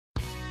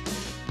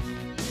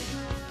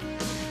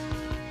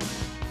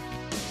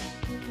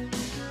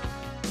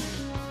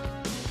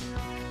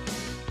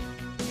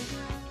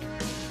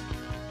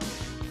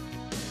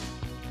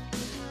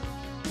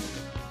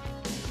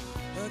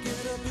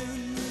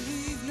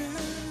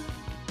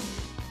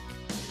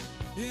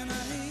And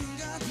I ain't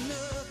got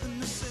nothing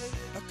to say.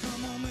 I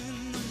come home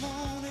in the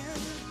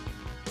morning,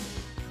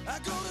 I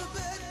go to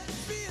bed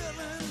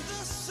feeling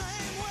the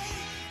same way.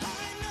 I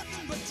ain't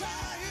nothing but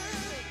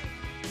tired.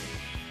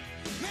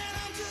 Man,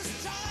 I'm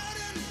just tired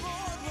and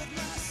bored with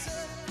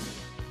myself.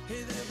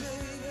 Hey there,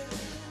 baby,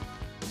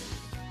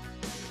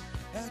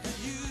 I could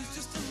use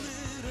just a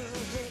little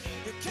help.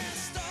 You can't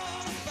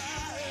start a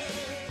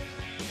fire.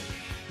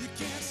 You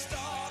can't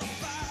start a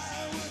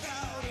fire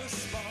without a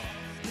spark.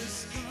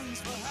 This gun's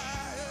for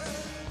hire.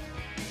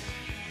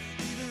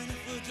 Even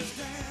if we're just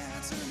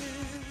dancing in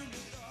the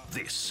dark.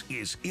 This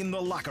is In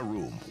the Locker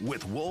Room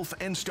with Wolf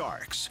and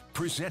Starks,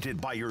 presented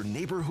by your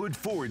neighborhood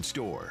Ford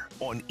store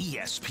on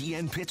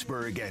ESPN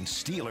Pittsburgh and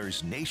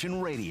Steelers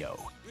Nation Radio.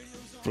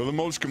 For the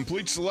most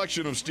complete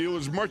selection of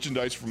Steelers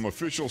merchandise, from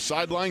official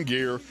sideline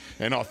gear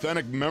and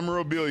authentic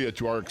memorabilia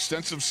to our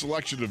extensive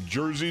selection of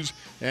jerseys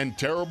and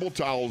terrible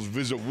towels,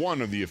 visit one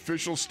of the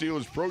official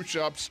Steelers Pro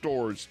Shop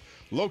stores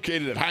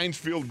located at Heinz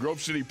Field, Grove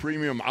City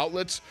Premium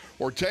Outlets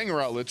or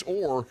Tanger Outlets,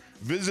 or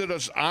visit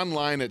us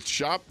online at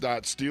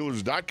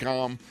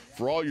shop.steelers.com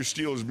for all your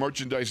Steelers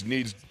merchandise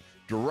needs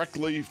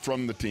directly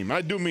from the team.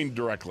 I do mean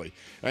directly.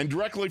 And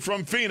directly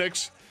from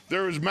Phoenix,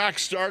 there is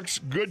Max Starks.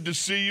 Good to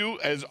see you,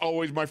 as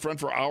always, my friend,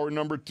 for hour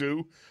number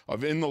 2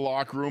 of In the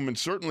Locker Room. And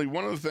certainly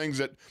one of the things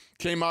that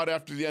came out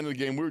after the end of the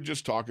game, we were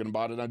just talking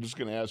about it. I'm just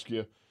going to ask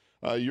you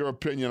your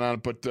opinion on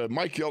it. But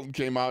Mike Hilton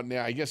came out, and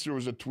I guess there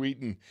was a tweet,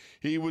 and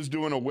he was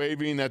doing a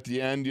waving at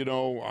the end,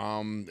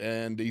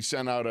 and he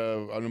sent out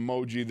an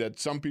emoji that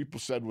some people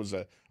said was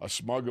a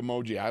smug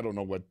emoji. I don't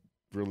know what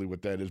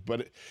that is,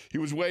 but he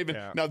was waving.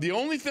 Yeah. Now, the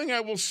only thing I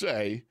will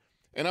say,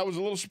 and I was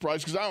a little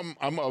surprised because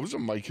I was a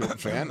Mike Hilton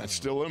fan. I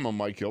still am a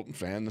Mike Hilton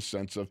fan in the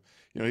sense of,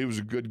 he was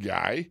a good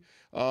guy.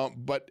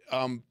 But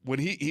when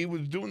he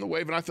was doing the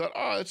wave, and I thought,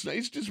 oh, that's nice.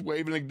 He's just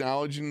waving,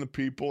 acknowledging the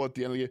people at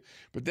the end of the game.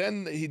 But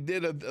then he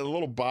did a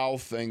little bow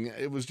thing.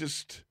 It was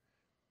just,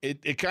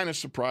 it kind of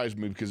surprised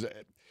me because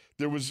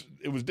it was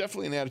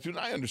definitely an attitude.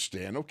 And I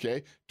understand,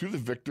 okay, to the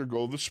victor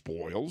go the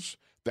spoils,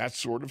 that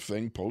sort of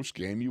thing.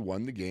 Post-game, you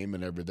won the game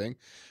and everything.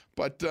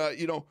 But,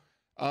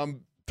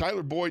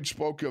 Tyler Boyd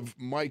spoke of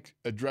Mike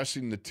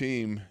addressing the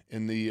team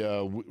in the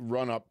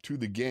run-up to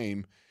the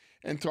game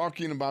and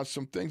talking about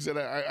some things that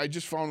I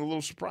just found a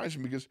little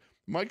surprising because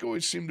Mike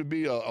always seemed to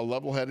be a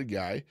level-headed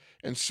guy,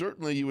 and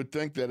certainly you would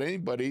think that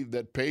anybody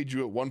that paid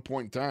you at one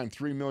point in time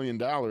 $3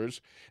 million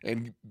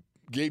and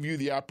gave you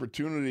the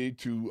opportunity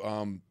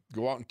to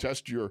go out and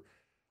test your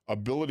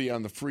ability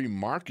on the free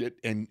market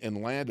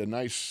and land a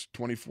nice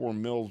 $24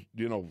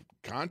 million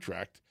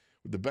contract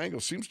with the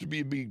Bengals seems to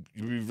be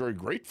very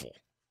grateful.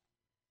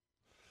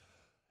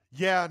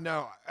 Yeah,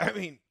 no, I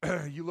mean,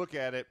 you look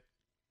at it,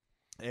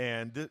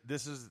 and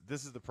this is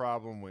the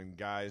problem when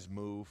guys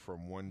move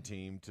from one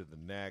team to the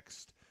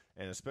next,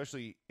 and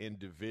especially in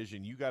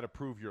division, you got to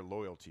prove your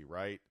loyalty,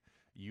 right?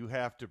 You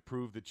have to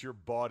prove that you're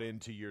bought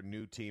into your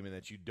new team and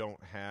that you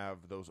don't have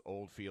those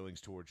old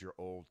feelings towards your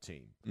old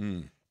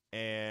team.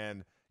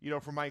 And,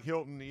 for Mike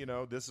Hilton,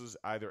 this is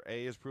either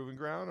A, is proving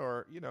ground,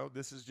 or,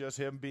 this is just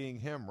him being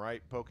him,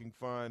 right? Poking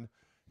fun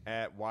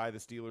at why the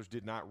Steelers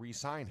did not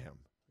re-sign him.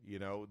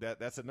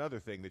 That's another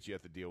thing that you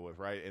have to deal with,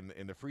 right?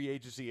 In the free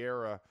agency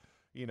era,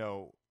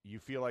 you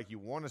feel like you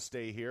want to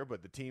stay here,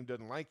 but the team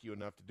doesn't like you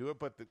enough to do it.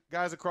 But the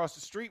guys across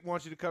the street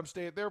want you to come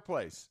stay at their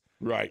place,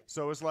 right?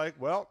 So it's like,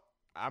 well,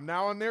 I'm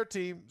now on their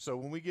team. So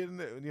when we get in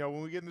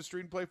the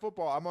street and play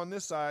football, I'm on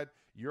this side,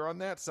 you're on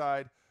that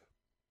side,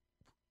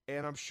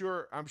 and I'm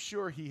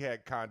sure he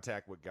had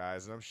contact with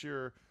guys, and I'm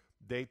sure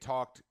they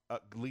talked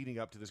leading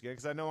up to this game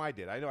because I know I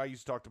did. I know I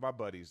used to talk to my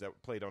buddies that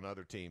played on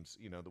other teams,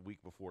 the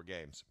week before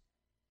games.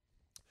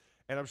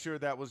 And I'm sure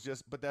that was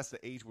but that's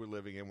the age we're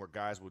living in where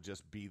guys will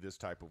just be this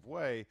type of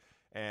way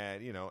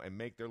and, and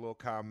make their little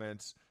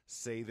comments,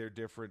 say their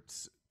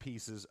different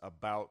pieces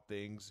about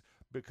things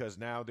because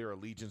now their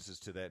allegiances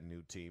to that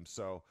new team.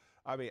 So,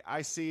 I mean,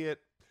 I see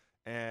it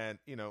and,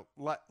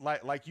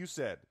 like you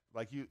said,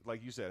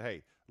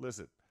 hey,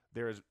 listen,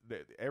 there's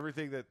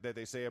everything that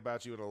they say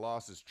about you in a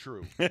loss is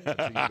true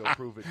until you go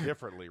prove it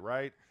differently,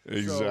 right?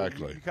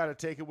 Exactly. So you kind of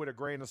take it with a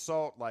grain of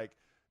salt,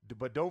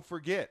 but don't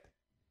forget,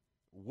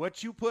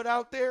 what you put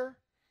out there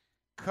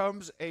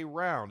comes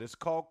around. It's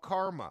called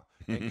karma.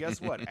 And guess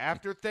what?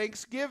 After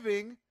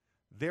Thanksgiving,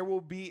 there will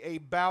be a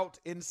bout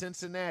in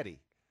Cincinnati.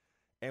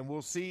 And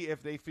we'll see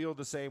if they feel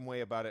the same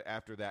way about it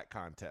after that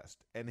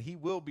contest. And he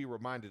will be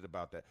reminded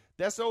about that.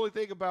 That's the only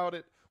thing about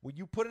it. When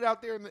you put it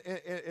out there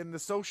in the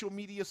social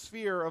media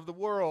sphere of the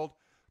world,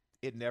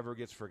 it never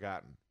gets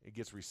forgotten. It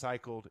gets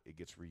recycled. It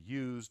gets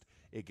reused.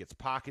 It gets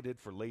pocketed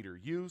for later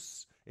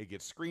use. It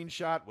gets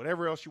screenshot,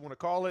 whatever else you want to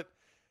call it.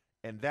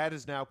 And that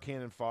is now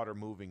cannon fodder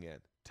moving in.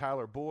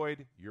 Tyler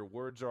Boyd, your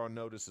words are on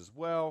notice as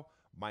well.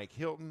 Mike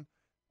Hilton,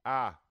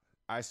 I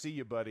see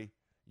you, buddy.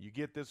 You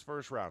get this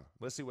first round.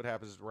 Let's see what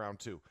happens in round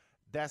 2.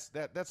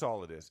 That's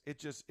all it is.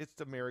 It's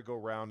the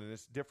merry-go-round, and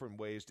it's different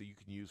ways that you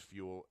can use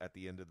fuel at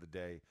the end of the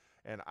day.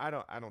 And I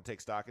don't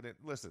take stock in it.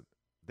 Listen,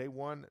 They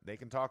won. They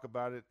can talk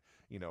about it.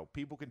 You know,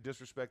 people can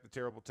disrespect the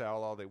terrible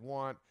towel all they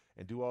want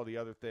and do all the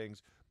other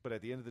things. But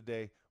at the end of the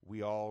day,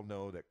 we all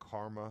know that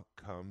karma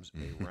comes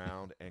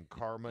around, and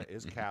karma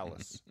is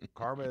callous.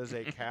 Karma is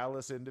a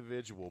callous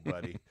individual,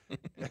 buddy.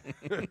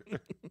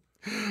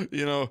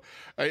 You know,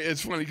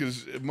 it's funny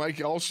because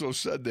Mike also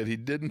said that he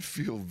didn't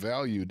feel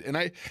valued. And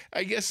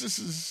I guess this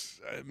is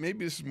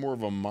maybe this is more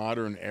of a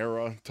modern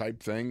era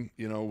type thing,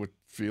 you know, with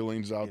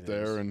feelings out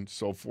there and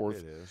so forth.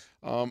 It is.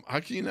 How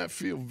can you not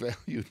feel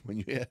valued when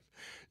you had,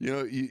 you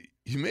know,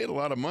 you made a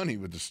lot of money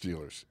with the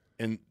Steelers,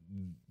 and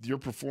your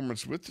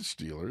performance with the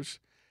Steelers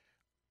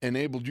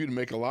enabled you to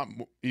make a lot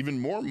more, even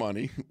more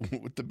money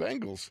with the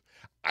Bengals.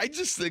 I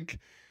just think,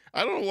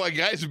 I don't know why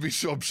guys would be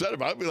so upset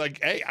about it. I'd be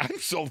like, hey, I'm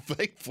so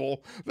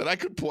thankful that I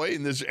could play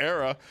in this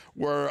era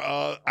where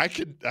I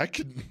could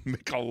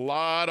make a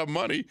lot of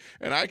money,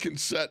 and I can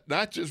set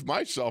not just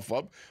myself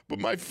up, but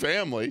my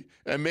family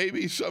and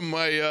maybe some of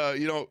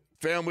my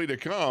family to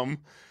come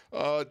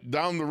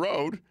down the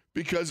road,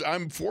 because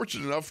I'm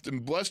fortunate enough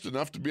and blessed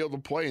enough to be able to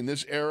play in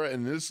this era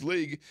and this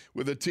league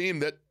with a team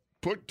that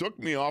took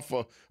me off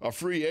a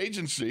free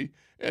agency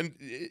and,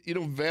 you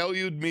know,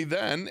 valued me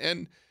then.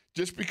 And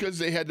just because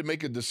they had to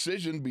make a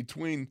decision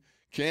between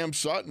Cam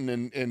Sutton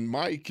and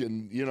Mike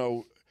and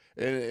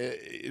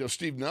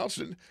Steve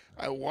Nelson,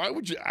 why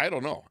would you? I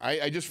don't know.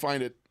 I just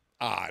find it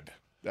odd.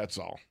 That's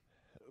all.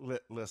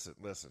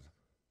 Listen.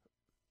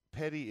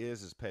 Petty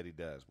is as petty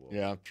does. Will.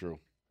 Yeah, true.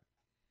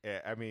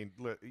 I mean,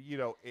 you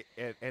know,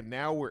 and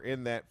now we're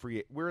in the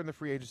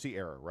free agency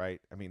era,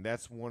 right? I mean,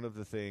 that's one of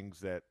the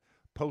things that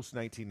post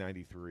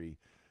 1993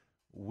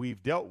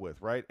 we've dealt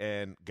with, right?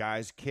 And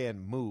guys can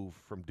move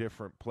from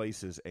different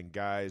places, and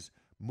guys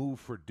move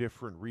for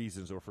different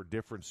reasons or for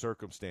different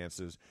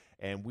circumstances.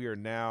 And we are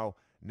now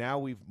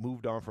we've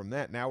moved on from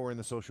that. Now we're in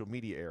the social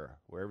media era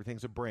where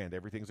everything's a brand,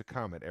 everything's a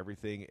comment,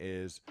 everything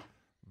is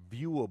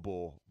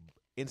viewable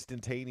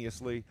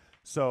instantaneously.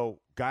 So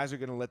guys are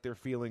going to let their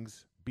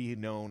feelings be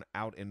known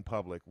out in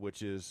public,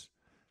 which is,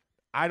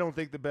 I don't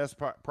think, the best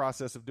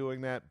process of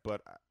doing that,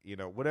 but you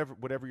know,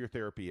 whatever your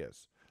therapy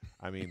is.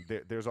 I mean,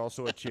 there's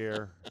also a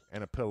chair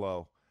and a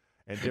pillow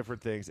and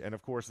different things, and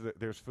of course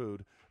there's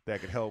food that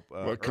could help.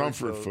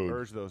 Comfort food.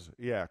 Urge those,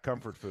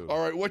 comfort food.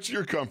 All right, what's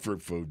your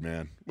comfort food,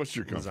 man? What's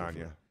your comfort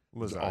food?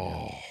 Lasagna.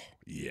 Oh,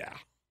 yeah.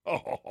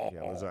 Oh.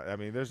 Yeah, lasagna. I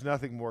mean, there's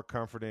nothing more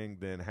comforting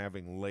than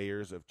having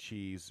layers of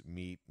cheese,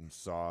 meat, and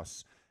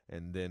sauce,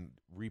 and then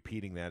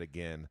repeating that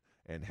again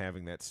and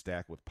having that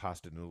stack with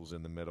pasta noodles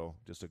in the middle.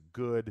 Just a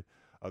good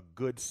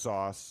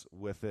sauce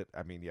with it.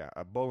 I mean,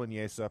 a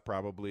bolognese is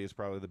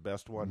probably the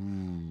best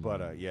one. But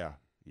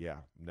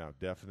no,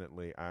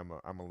 definitely, I'm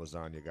a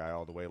lasagna guy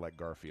all the way, like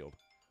Garfield.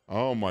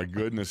 Oh my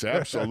goodness,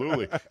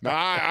 absolutely. Now,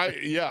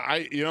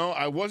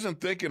 I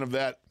wasn't thinking of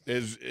that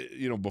as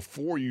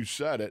before you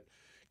said it,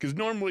 because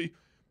normally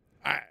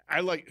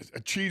I like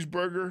a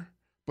cheeseburger,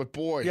 but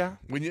boy,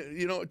 when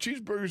a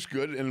cheeseburger's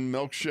good, and a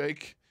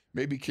milkshake,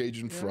 maybe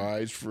Cajun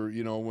fries for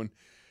when.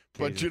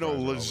 But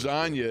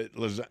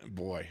lasagna,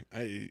 boy,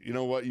 you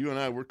know what? You and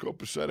I, we're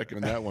copacetic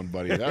on that one,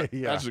 buddy.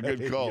 That's a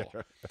good call.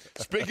 Yeah.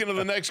 Speaking of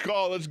the next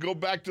call, let's go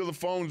back to the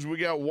phones. We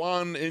got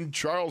Juan in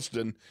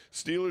Charleston,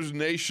 Steelers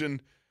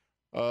Nation,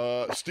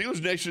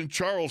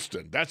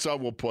 Charleston. That's how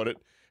we'll put it.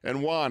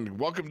 And Juan,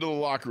 welcome to the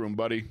locker room,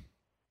 buddy.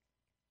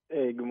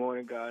 Hey, good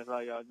morning, guys. How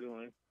y'all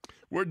doing?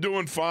 We're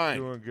doing fine.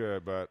 Doing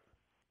good, bud.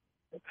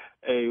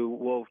 Hey,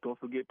 Wolf, don't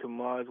forget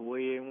tomorrow's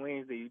weigh-in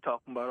Wednesday. You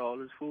talking about all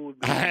this food?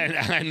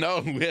 I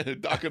know. We're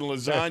talking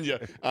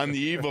lasagna on the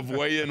eve of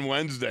weigh-in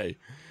Wednesday.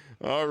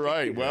 All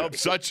right. Well,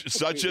 such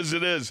as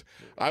it is.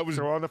 I was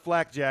throw on the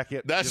flak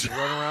jacket. That's just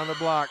run around the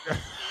block.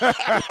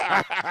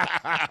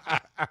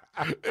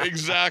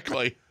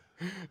 Exactly.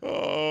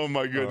 Oh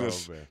my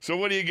goodness. So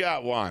what do you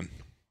got, Juan?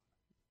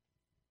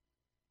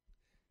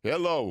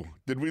 Hello.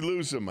 Did we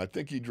lose him? I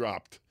think he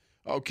dropped.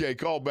 Okay,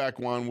 call back,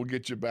 Juan. We'll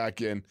get you back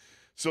in.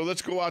 So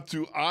let's go out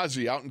to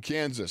Ozzy out in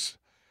Kansas.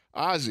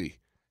 Ozzy,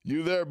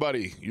 you there,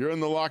 buddy? You're in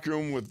the locker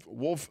room with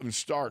Wolf and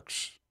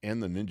Starks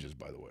and the Ninjas,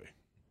 by the way.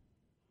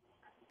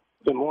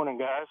 Good morning,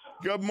 guys.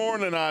 Good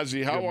morning,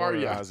 Ozzy. How are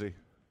you? Ozzy?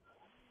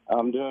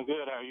 I'm doing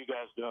good. How are you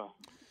guys doing?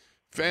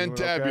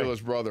 Fantabulous,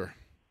 okay, brother.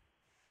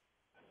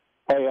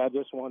 Hey, I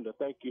just wanted to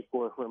thank you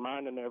for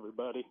reminding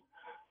everybody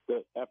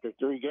that after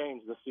 3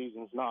 games, the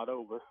season's not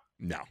over.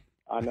 No.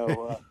 I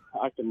know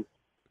I can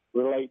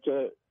relate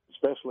to it,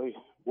 especially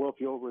Wolf,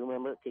 you'll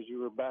remember it because you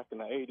were back in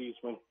the 80s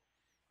when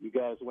you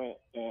guys went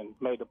and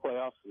made the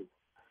playoffs and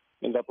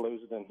ended up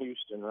losing in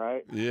Houston,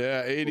 right?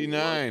 Yeah,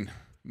 89.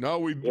 No,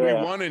 we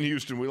won in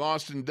Houston. We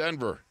lost in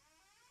Denver.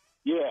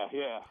 Yeah.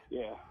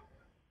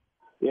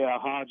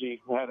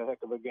 Haji had a heck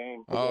of a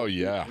game. Oh,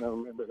 yeah. I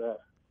remember that.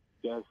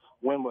 You guys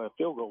win with a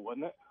field goal,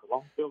 wasn't it? A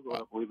long field goal,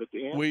 I believe, at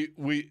the end.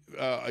 We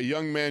a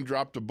young man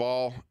dropped the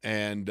ball,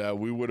 and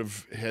we would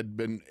have had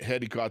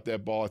he caught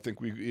that ball, I think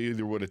we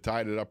either would have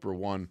tied it up or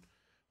won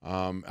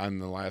on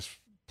the last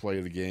play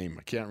of the game.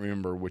 I can't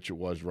remember which it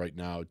was right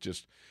now. It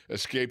just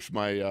escapes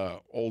my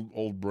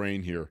old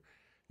brain here.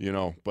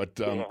 But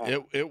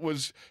it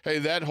was, hey,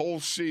 that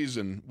whole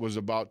season was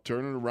about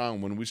turning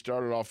around. When we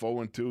started off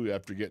 0-2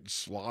 after getting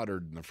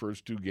slaughtered in the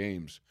first 2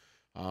 games,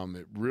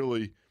 it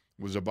really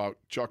was about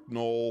Chuck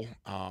Noll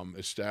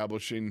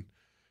establishing,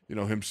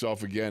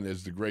 himself again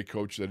as the great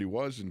coach that he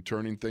was and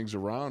turning things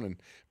around.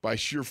 And by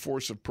sheer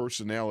force of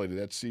personality,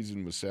 that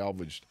season was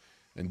salvaged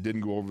and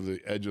didn't go over the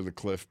edge of the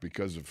cliff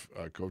because of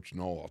Coach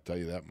Noll. I'll tell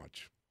you that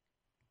much.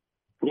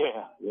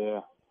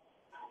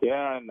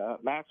 Yeah, and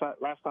Max,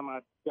 first time I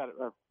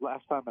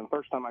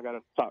got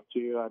to talk to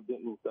you, I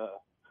didn't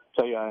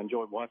tell you I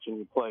enjoyed watching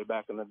you play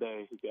back in the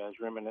day. You guys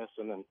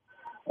reminiscing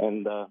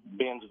and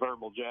Ben's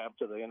verbal jab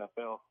to the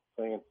NFL,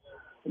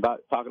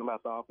 talking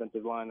about the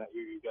offensive line that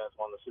year you guys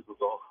won the Super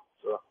Bowl.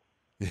 So.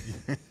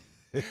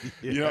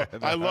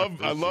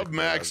 I love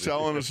Max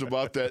telling us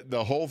about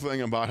the whole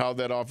thing about how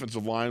that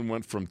offensive line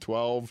went from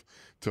 12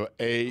 to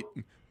 8.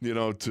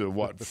 To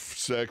what,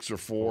 6 or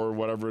 4,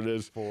 whatever it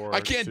is. 4, I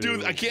can't 2,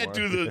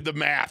 do the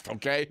math.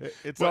 Okay,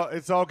 it's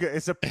all good.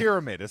 It's a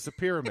pyramid.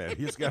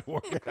 He's got to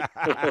work it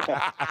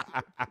out.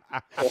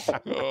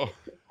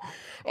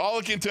 All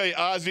I can tell you,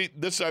 Ozzie,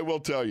 this I will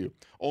tell you.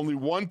 Only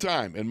one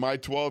time in my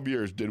 12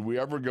 years did we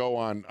ever go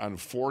on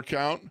 4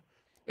 count,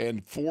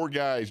 and 4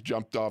 guys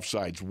jumped off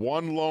sides.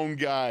 One lone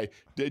guy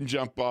didn't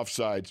jump off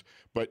sides,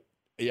 but.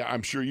 Yeah,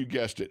 I'm sure you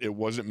guessed it. It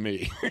wasn't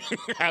me.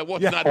 I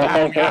was not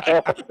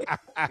the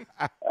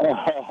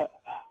guy.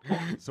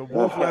 So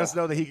Wolf let us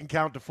know that he can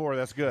count to 4.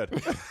 That's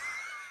good.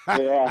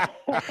 Yeah.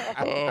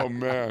 Oh,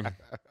 man.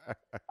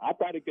 I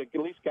thought he could at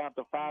least count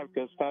to 5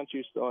 because Tunch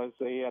used to always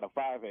say he had a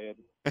 5 head.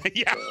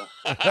 Yeah.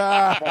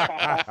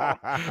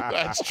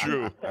 That's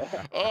true.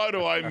 Oh,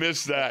 do I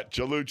miss that?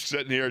 Chaluch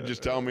sitting here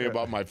just telling me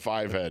about my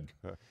 5 head.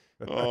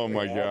 Oh,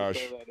 my gosh. I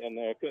throw that in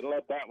there. Couldn't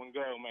let that one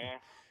go, man.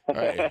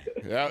 Hey,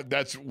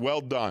 that's well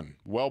done.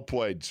 Well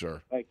played,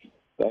 sir. Thank you.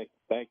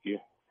 Thank you.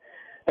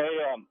 Hey,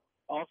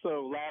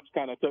 also, Labs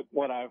kind of took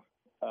what I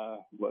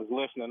was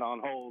listening on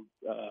hold.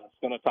 I was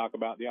going to talk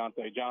about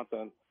Deontay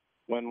Johnson.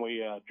 When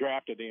we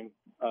drafted him,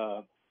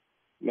 was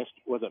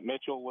it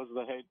Mitchell was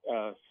the head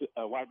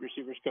wide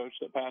receivers coach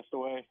that passed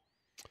away?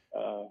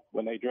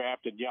 When they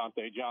drafted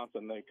Deontay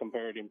Johnson, they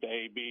compared him to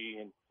AB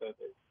and said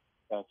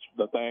that's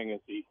the thing is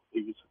he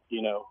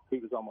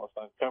was almost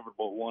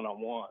uncoverable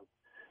one-on-one.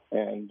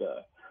 And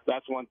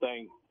that's one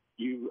thing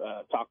you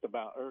talked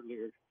about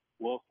earlier,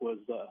 Wolf, was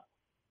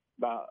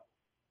about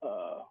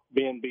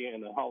being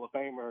a Hall of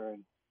Famer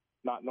and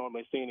not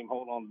normally seeing him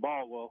hold on the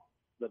ball. Well,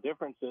 the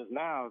difference is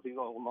now is he's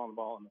holding on the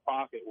ball in the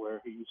pocket where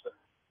he used to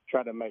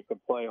try to make a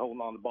play holding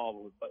on the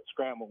ball but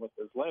scramble with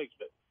his legs.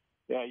 But,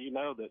 yeah,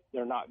 that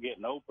they're not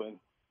getting open.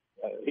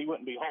 He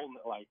wouldn't be holding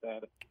it like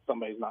that if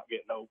somebody's not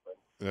getting open.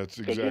 That's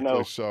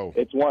exactly so.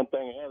 It's one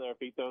thing or the other. If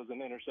he throws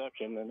an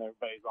interception, then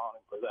everybody's on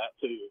him for that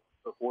too,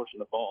 for forcing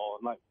the ball.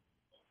 And like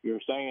you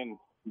were saying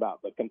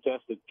about the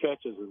contested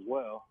catches as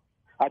well,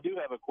 I do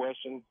have a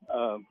question.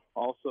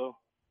 Also,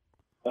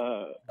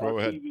 Go our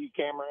ahead. TV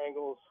camera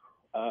angles.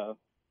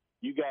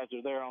 You guys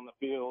are there on the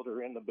field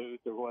or in the booth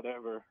or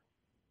whatever.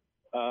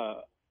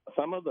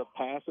 Some of the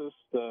passes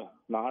to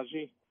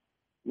Najee.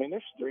 I mean,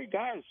 there's 3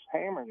 guys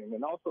hammering him,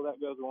 and also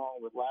that goes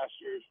along with last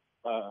year's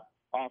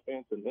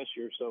offense and this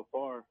year so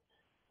far.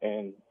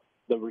 And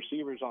the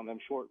receivers on them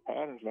short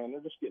patterns, man, they're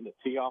just getting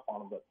a tee off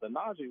on them. But the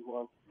Najee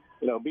one,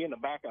 being the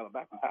back out of the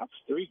back, that's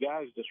 3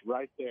 guys just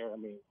right there. I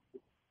mean,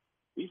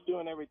 he's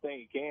doing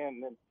everything he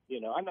can. And,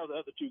 I know the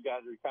other 2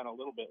 guys are kind of a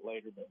little bit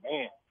later, but,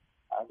 man,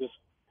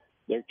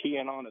 they're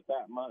keying on it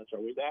that much. Are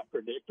we that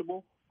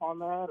predictable on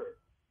that? Or?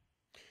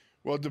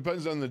 Well, it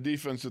depends on the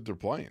defense that they're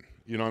playing.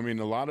 A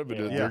lot of it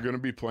is they're going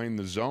to be playing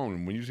the zone.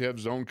 And when you have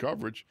zone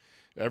coverage,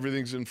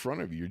 everything's in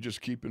front of you. You're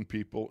just keeping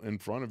people in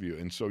front of you.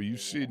 And so you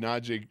see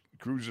Najee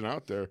cruising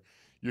out there,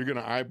 you're going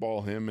to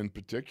eyeball him in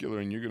particular,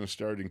 and you're going to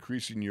start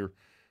increasing your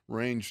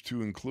range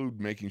to include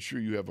making sure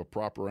you have a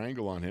proper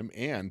angle on him.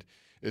 And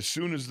as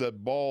soon as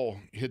that ball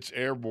hits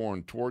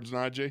airborne towards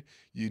Najee,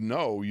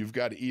 you've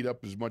got to eat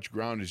up as much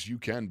ground as you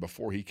can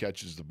before he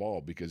catches the ball,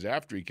 because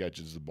after he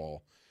catches the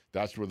ball,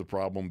 that's where the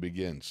problem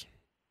begins.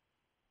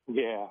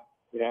 Yeah.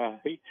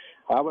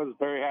 I was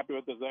very happy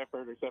with his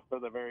effort, except for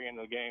the very end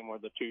of the game where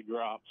the 2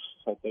 drops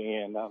at the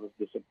end. I was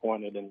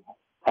disappointed in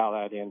how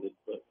that ended.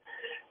 But,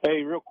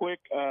 hey, real quick,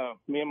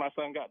 me and my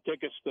son got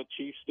tickets to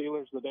Chiefs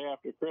Steelers the day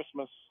after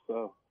Christmas.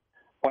 So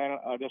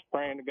just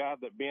praying to God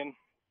that Ben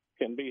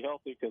can be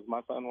healthy, because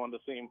my son wanted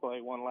to see him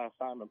play one last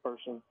time in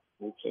person.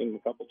 We've seen him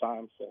a couple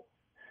times, so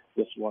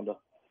just wanted to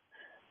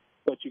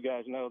let you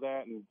guys know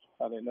that. And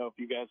I didn't know if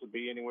you guys would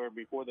be anywhere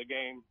before the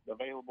game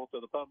available to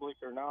the public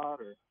or not.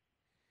 Or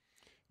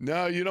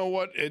no, you know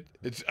what?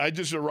 I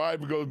just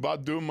arrived and go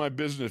about doing my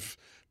business.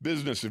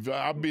 If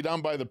I'll be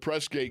down by the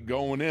press gate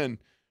going in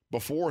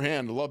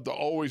beforehand, I love to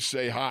always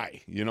say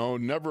hi.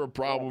 Never a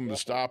problem to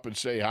stop and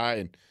say hi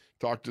and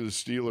talk to the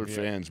Steeler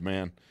fans,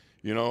 man.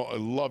 I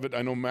love it.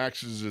 I know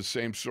Max is the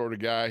same sort of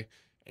guy,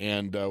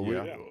 and we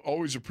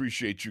always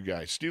appreciate you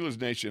guys. Steelers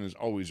Nation is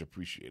always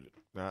appreciated.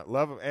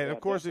 Love them. And, Yeah, of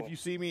course, definitely. if you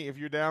see me, if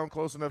you're down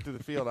close enough to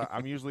the field,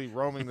 I'm usually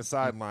roaming the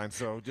sideline,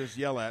 so just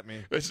yell at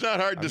me. It's not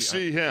hard to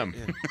see him.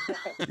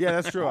 Yeah,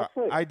 that's true.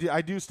 Actually-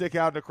 I do stick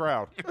out in the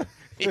crowd.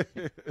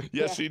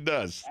 Yes, he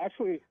does.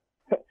 Actually,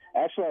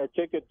 our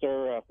tickets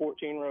are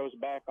 14 rows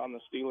back on the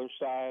Steelers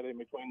side, in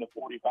between the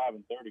 45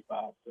 and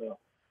 35. So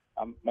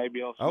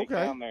maybe I'll sneak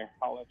Okay. down there.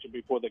 I'll let you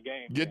before the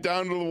game. Get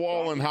down to the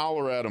wall and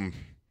holler at him.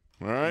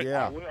 All right?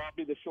 Yeah. I'll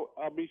be the short.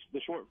 I'll be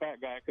the short fat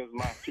guy because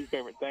my two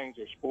favorite things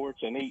are sports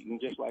and eating,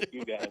 just like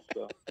you guys.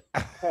 So.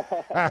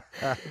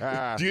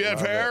 Do you have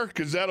Love it. hair?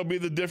 Because that'll be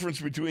the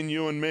difference between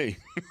you and me.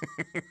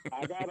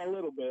 I got a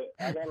little bit.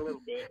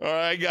 All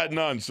right, I got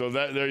none, so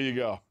there you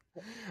go.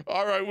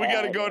 All right, we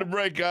got to go to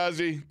break,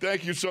 Ozzy.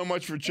 Thank you so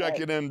much for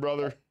checking in,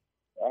 brother.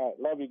 All right,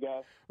 love you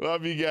guys.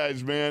 Love you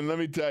guys, man. Let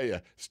me tell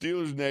you,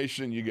 Steelers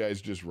Nation, you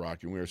guys just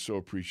rock, and we are so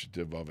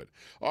appreciative of it.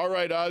 All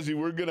right, Ozzy,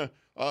 we're gonna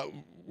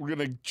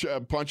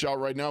punch out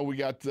right now. We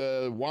got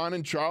Juan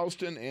in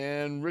Charleston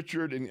and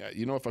Richard, and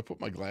if I put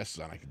my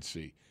glasses on, I can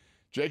see.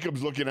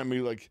 Jacob's looking at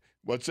me like,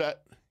 "What's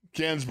that?"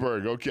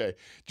 Cansburg. Okay,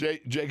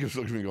 Jacob's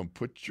looking at me going,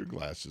 "Put your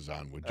glasses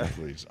on, would you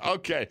please?"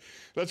 Okay,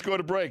 let's go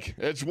to break.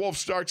 It's Wolf,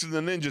 Starks, and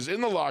the Ninjas in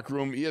the locker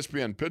room.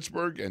 ESPN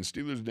Pittsburgh and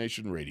Steelers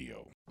Nation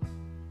Radio.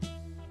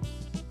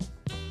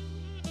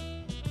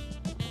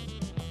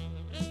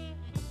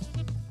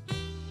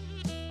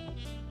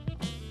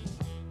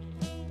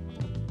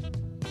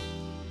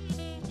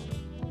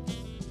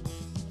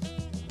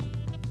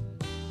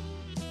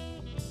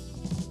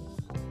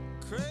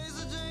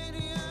 Crazy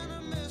Janie and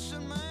a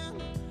mission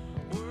man.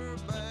 We're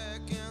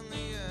back in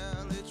the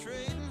alley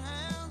trading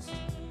hands.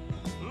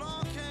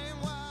 Long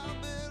came Wild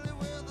Billy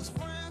with his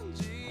friend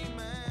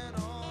G-Man,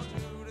 all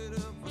suited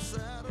up for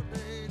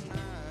Saturday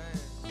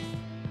night.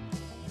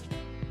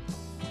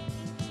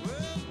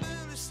 Well,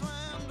 Billy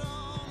slammed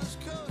on his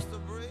coaster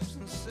brakes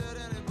and said,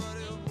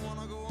 "Anybody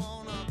wanna go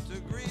on up to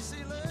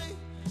Greasy Lake?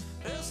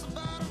 It's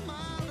about a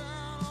mile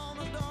down on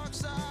the dark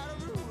side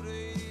of Route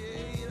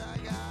 88. I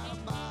got a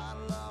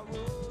bottle of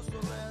rose, so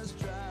let's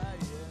try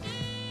it."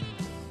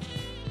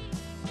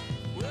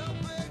 We'll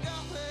pick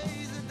up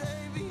Hazy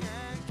Davy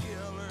and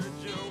Killer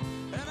Joe,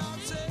 and I'll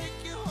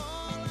take you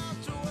all out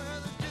to where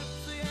the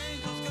Gypsy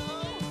Angels go.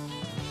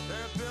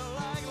 They're built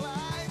like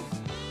life,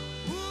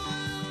 ooh,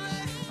 and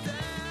they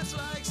dance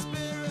like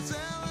spirits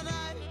in the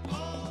night,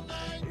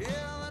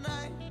 in the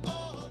night.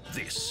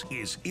 This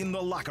is In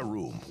the Locker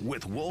Room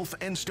with Wolf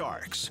and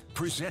Starks,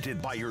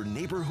 presented by your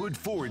neighborhood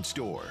Ford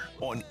store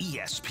on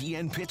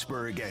ESPN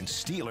Pittsburgh and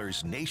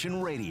Steelers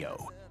Nation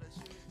Radio.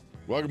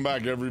 Welcome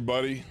back,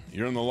 everybody.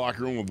 You're in the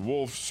locker room with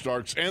Wolf,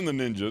 Starks, and the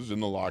Ninjas in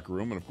the locker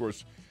room. And, of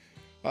course,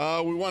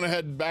 we want to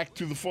head back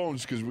to the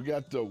phones because we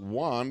got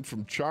Juan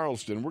from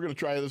Charleston. We're going to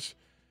try this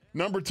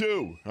number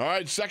 2. All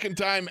right, second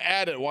time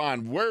at it,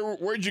 Juan.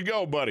 Where'd you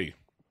go, buddy?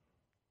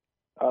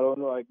 I don't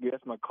know. I guess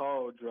my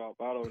call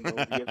dropped. I don't know.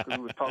 I guess because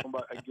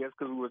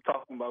we were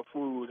talking about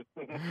food.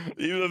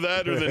 Either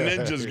that or the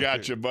Ninjas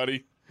got you,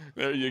 buddy.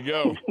 There you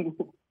go.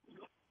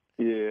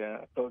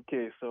 Yeah.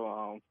 Okay.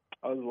 So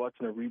I was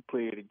watching a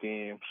replay of the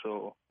game.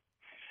 So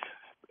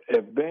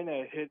if Ben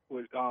had hit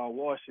with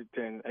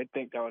Washington, I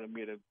think that would have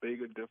made a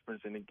bigger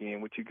difference in the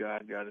game. What you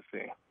guys got to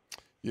say?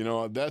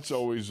 That's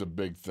always a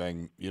big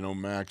thing.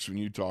 Max, when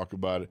you talk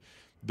about it,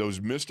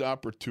 those missed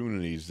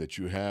opportunities that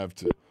you have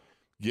to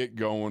get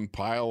going,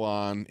 pile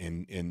on,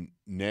 and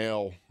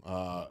nail,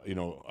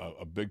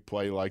 a big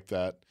play like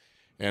that.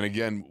 And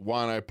again,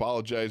 Juan, I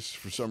apologize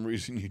for some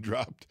reason you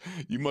dropped.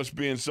 You must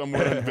be in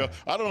somewhere in the Ville.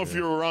 I don't know if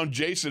you're around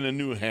Jason in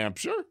New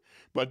Hampshire,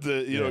 but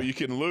you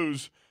can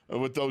lose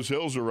with those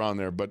hills around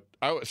there. But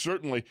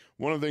certainly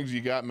one of the things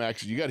you got,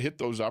 Max, is you got to hit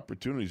those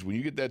opportunities. When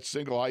you get that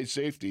single high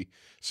safety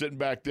sitting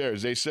back there,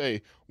 as they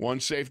say, one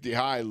safety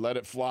high, let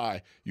it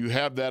fly. You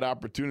have that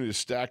opportunity to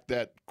stack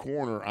that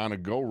corner on a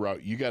go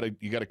route. You got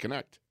to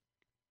connect.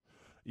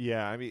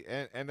 Yeah, I mean,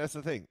 and that's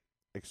the thing.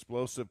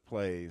 Explosive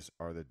plays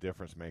are the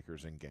difference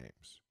makers in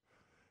games.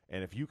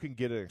 And if you can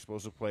get an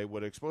explosive play,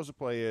 what an explosive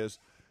play is,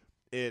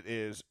 it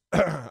is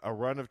a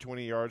run of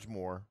 20 yards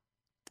more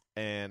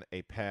and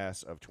a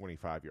pass of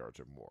 25 yards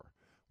or more.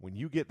 When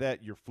you get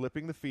that, you're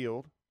flipping the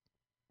field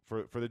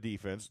for the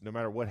defense, no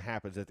matter what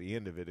happens at the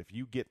end of it. If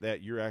you get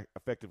that, you're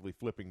effectively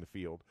flipping the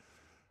field.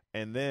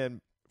 And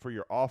then for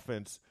your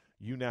offense,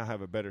 you now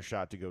have a better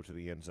shot to go to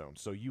the end zone.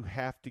 So you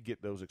have to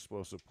get those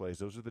explosive plays.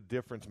 Those are the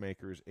difference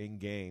makers in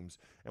games.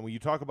 And when you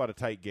talk about a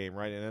tight game,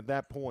 right, and at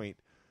that point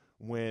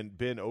when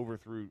Ben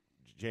overthrew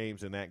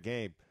James in that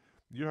game,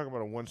 you're talking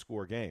about a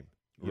one-score game.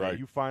 Right.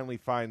 You finally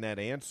find that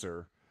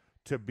answer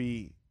to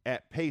be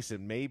at pace,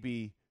 and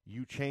maybe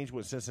you change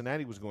what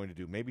Cincinnati was going to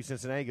do. Maybe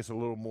Cincinnati gets a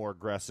little more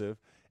aggressive,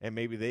 and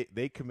maybe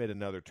they commit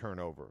another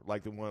turnover,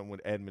 like the one when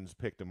Edmonds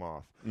picked him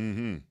off.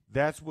 Mm-hmm.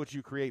 That's what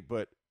you create.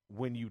 But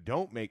when you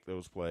don't make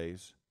those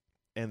plays,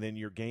 and then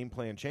your game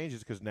plan changes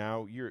because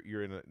now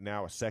you're in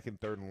a second,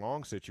 third, and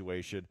long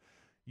situation,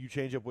 you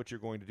change up what you're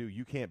going to do.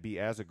 You can't be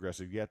as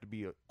aggressive. You have to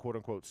be,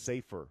 quote-unquote,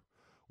 safer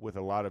with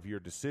a lot of your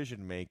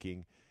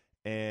decision-making.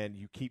 and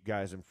you keep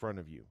guys in front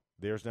of you.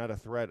 There's not a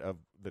threat of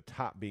the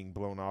top being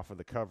blown off of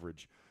the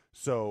coverage.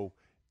 So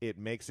it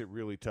makes it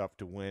really tough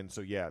to win.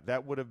 So, yeah,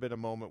 that would have been a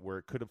moment where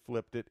it could have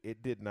flipped it.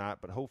 It did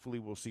not, but hopefully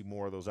we'll see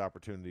more of those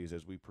opportunities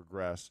as we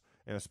progress,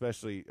 and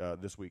especially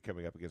this week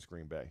coming up against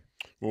Green Bay.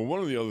 Well,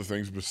 one of the other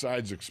things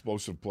besides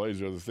explosive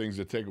plays are the things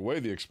that take away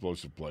the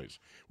explosive plays,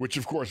 which,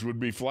 of course, would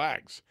be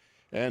flags.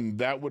 And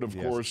that would, of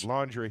course,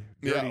 laundry,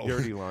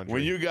 dirty laundry.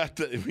 When we got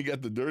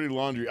the dirty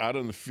laundry out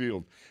on the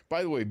field.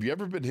 By the way, have you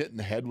ever been hit in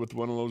the head with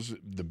one of those,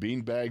 the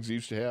bean bags you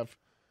used to have?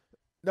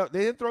 No, they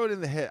didn't throw it in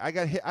the head.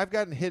 I've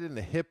gotten hit in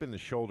the hip and the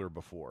shoulder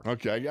before.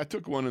 Okay, I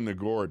took one in the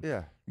gourd.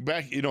 Yeah.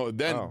 Back,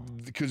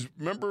 because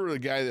remember the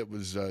guy that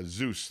was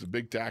Zeus, the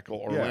big tackle,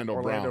 Orlando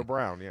Brown. Orlando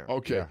Brown, yeah.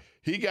 Okay, yeah.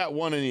 He got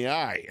one in the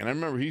eye, and I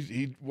remember he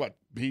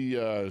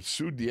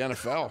sued the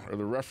NFL or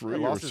the referee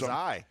He or lost something. his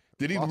eye.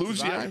 Did he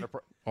lose the eye?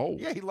 Oh,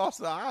 yeah, he lost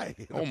the eye.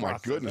 Oh my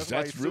goodness,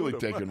 that's really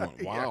taking one.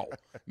 Wow,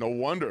 no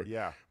wonder.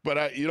 Yeah, but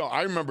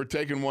I remember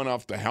taking one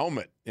off the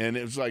helmet, and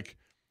it was like,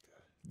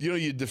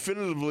 you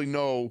definitively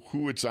know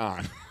who it's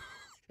on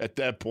at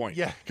that point.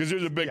 Yeah, because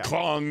there's a big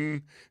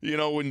clong.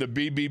 When the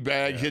BB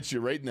bag hits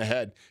you right in the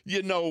head,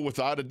 you know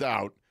without a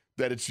doubt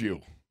that it's you.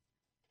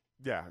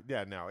 Yeah,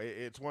 no,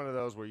 it's one of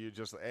those where you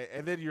just,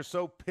 and then you're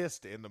so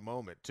pissed in the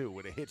moment too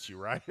when it hits you,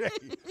 right?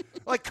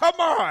 Like, come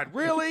on,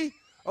 really?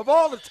 Of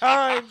all the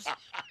times,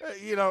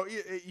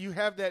 you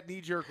have that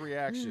knee-jerk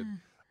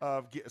reaction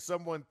of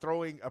someone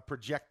throwing a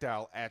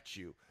projectile at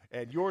you.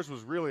 And yours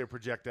was really a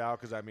projectile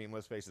because,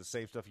 let's face it, the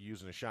same stuff you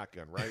use in a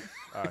shotgun, right?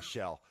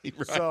 Shell.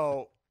 Right.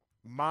 So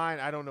mine,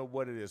 I don't know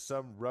what it is.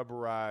 Some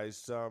rubberized,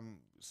 some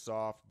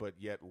soft, but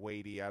yet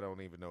weighty. I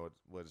don't even know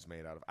what it's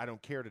made out of. I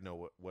don't care to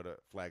know what a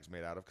flag's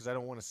made out of because I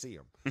don't want to see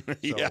them.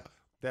 So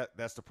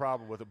that's the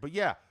problem with it. But,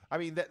 yeah,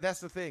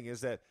 that's the thing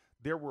is that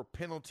there were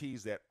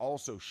penalties that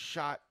also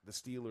shot the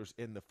Steelers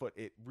in the foot.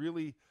 It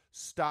really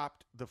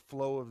stopped the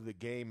flow of the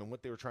game and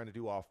what they were trying to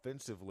do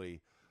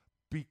offensively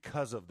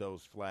because of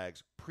those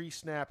flags,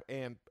 pre-snap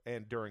and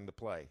during the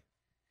play.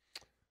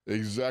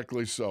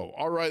 Exactly so.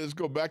 All right, let's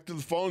go back to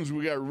the phones.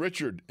 We got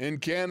Richard in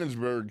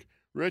Cannonsburg.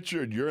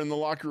 Richard, you're in the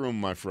locker room,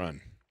 my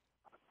friend.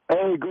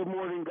 Hey, good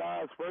morning,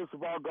 guys. First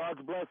of all,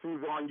 God's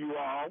blessings on you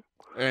all.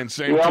 And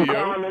same to you.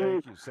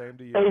 Thank you. Same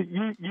to you. Hey,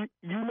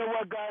 you know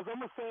what, guys? I'm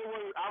going to say a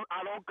word.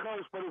 I don't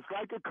curse, but it's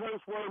like a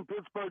curse word in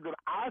Pittsburgh that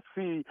I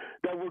see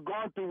that we're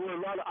going through where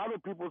a lot of other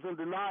people's in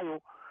denial,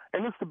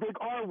 and it's the big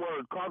R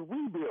word called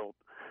rebuild.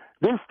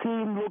 This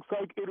team looks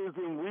like it is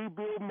in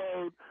rebuild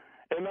mode,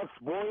 and us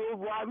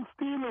spoiled, rotten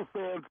Steelers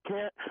fans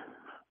can't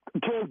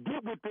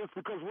get with this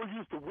because we're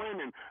used to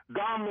winning,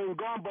 dominating,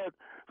 gone. But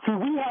see,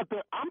 we have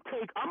to.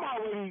 I'm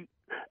already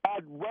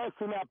at rest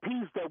and at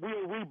peace that we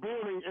are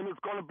rebuilding, and it's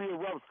going to be a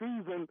rough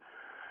season.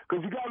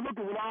 Because you got to look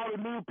at with all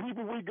the new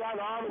people we got,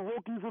 all the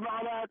rookies and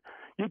all that,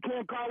 you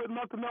can't call it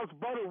nothing else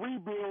but a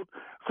rebuild.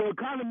 So it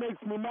kind of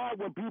makes me mad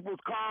when people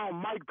call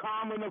Mike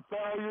Tomlin a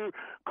failure,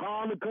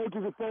 calling the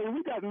coaches a failure.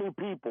 We got new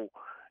people.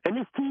 And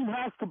this team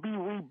has to be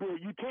rebuilt.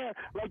 You can't,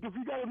 like if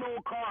you got an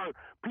old car,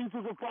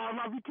 pieces are falling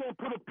off, you can't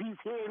put a piece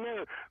here and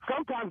there.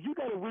 Sometimes you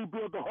got to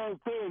rebuild the whole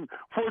thing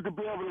for it to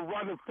be able to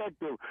run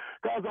effective.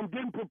 Guys, I'm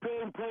getting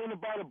prepared and praying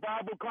about a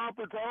Bible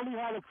conference. I only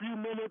had a few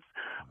minutes,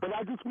 but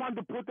I just wanted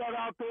to put that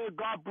out there.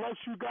 God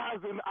bless you guys,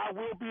 and I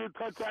will be in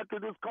touch after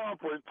this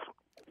conference.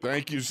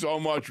 Thank you so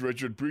much,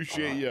 Richard.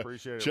 Appreciate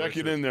you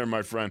checking in there,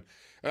 my friend.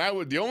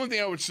 And the only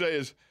thing I would say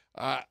is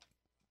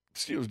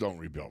Steelers don't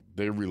rebuild.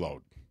 They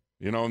reload.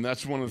 And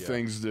that's one of the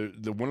things,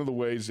 one of the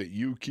ways that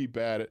you keep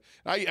at it.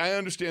 I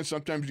understand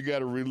sometimes you got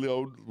to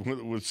reload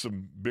with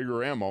some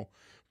bigger ammo,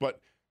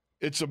 but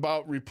it's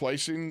about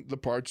replacing the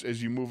parts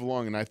as you move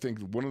along. And I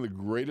think one of the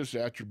greatest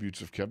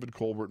attributes of Kevin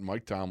Colbert and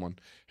Mike Tomlin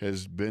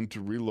has been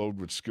to reload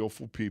with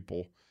skillful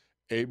people,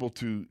 able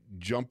to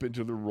jump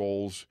into the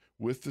roles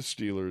with the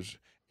Steelers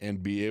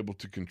and be able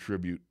to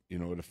contribute,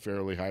 at a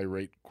fairly high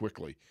rate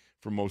quickly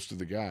for most of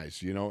the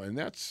guys, and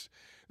that's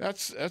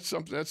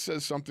something that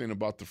says something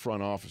about the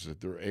front office,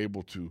 that they're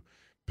able to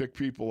pick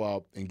people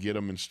out and get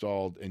them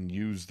installed and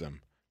use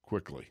them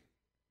quickly.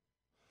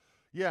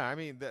 Yeah,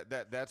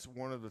 that's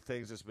one of the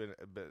things that's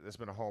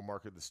been a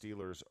hallmark of the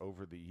Steelers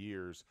over the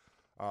years.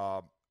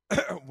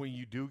 When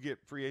you do get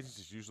free agents,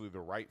 it's usually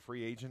the right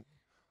free agent.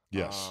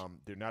 Yes,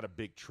 they're not a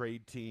big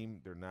trade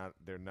team. They're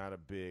not a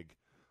big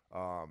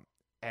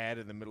add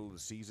in the middle of the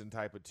season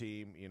type of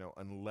team.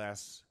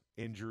 Unless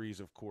injuries,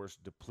 of course,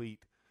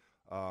 deplete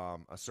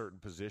a certain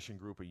position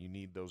group, and you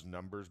need those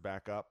numbers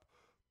back up.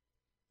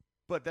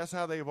 But that's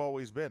how they've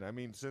always been.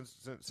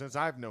 Since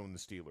I've known the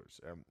Steelers,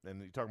 and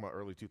you're talking about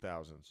early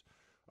 2000s.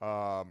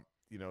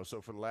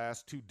 So for the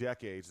last 2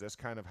 decades, that's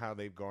kind of how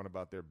they've gone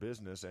about their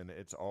business, and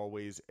it's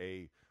always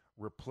a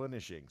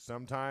replenishing.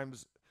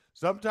 Sometimes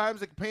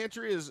the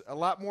pantry is a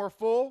lot more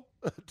full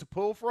to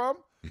pull from.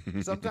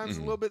 Sometimes a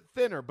little bit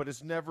thinner, but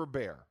it's never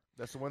bare.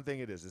 That's the one thing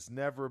it is. It's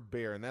never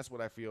bare, and that's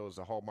what I feel is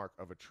a hallmark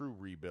of a true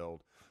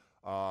rebuild.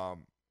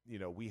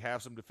 We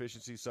have some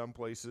deficiencies some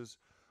places,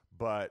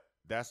 but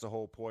that's the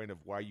whole point of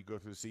why you go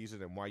through the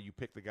season and why you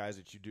pick the guys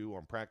that you do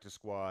on practice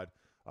squad,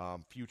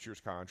 futures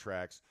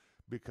contracts,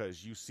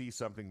 because you see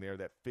something there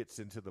that fits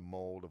into the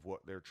mold of what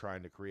they're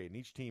trying to create. And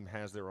each team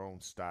has their own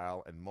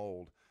style and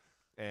mold.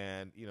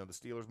 And, the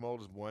Steelers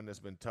mold is one that's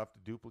been tough to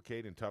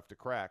duplicate and tough to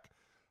crack.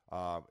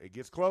 It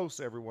gets close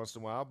every once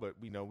in a while, but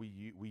we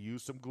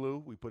use some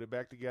glue, we put it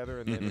back together,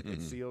 and then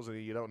it seals,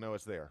 and you don't know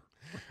it's there.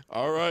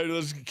 All right,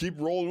 let's keep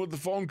rolling with the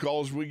phone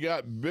calls. We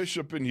got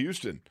Bishop in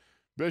Houston.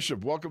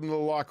 Bishop, welcome to the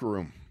locker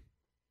room.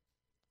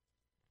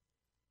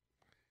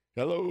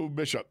 Hello,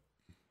 Bishop.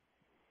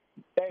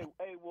 Hey,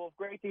 Wolf,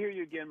 great to hear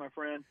you again, my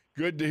friend.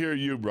 Good to hear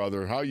you,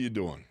 brother. How you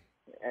doing?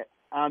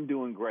 I'm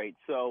doing great.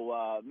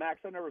 So, Max,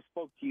 I never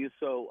spoke to you,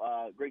 so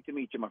great to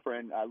meet you, my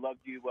friend. I loved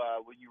you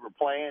when you were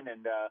playing,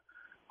 and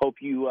hope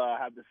you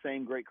have the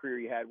same great career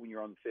you had when you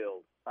were on the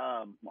field,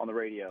 on the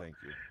radio. Thank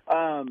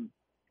you.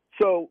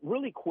 So,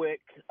 really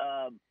quick,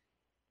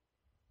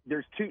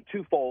 there's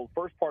twofold.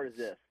 First part is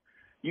this: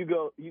 you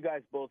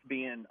guys both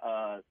being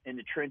in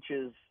the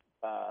trenches,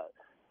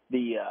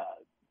 the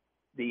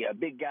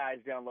big guys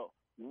down low.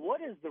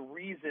 What is the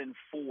reason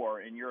for,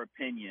 in your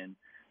opinion?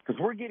 Because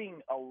we're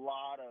getting a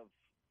lot of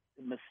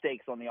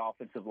mistakes on the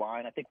offensive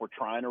line. I think we're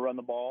trying to run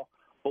the ball,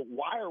 but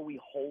why are we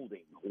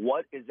holding?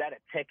 What is that,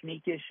 a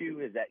technique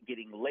issue? Is that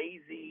getting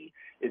lazy?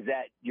 Is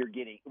that you're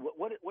getting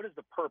what is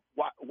the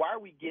why are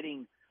we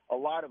getting a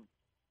lot of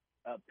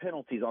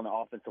penalties on the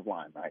offensive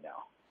line right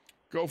now?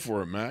 Go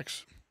for it,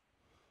 Max.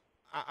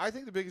 I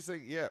think the biggest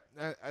thing,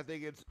 I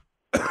think it's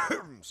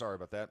sorry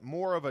about that,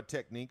 more of a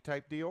technique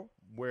type deal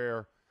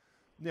where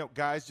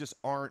guys just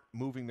aren't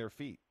moving their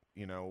feet.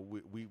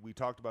 We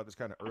talked about this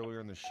kind of earlier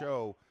in the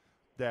show,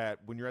 that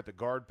when you're at the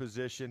guard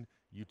position,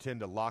 you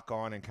tend to lock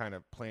on and kind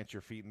of plant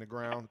your feet in the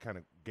ground, kind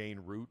of gain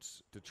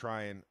roots to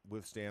try and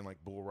withstand like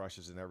bull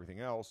rushes and everything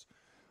else.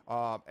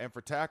 And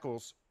for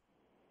tackles,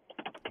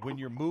 when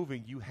you're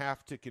moving, you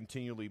have to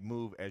continually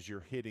move as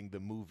you're hitting the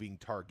moving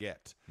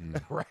target,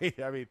 right?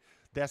 I mean,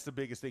 that's the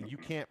biggest thing. You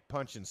can't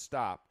punch and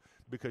stop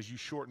because you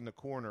shorten the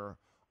corner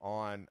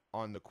on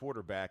the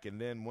quarterback, and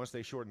then once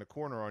they shorten the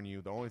corner on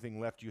you, the only thing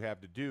left you have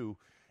to do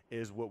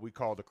is what we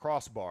call the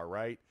crossbar,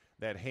 right?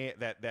 That hand,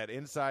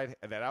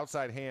 that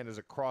outside hand is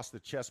across the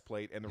chest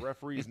plate, and the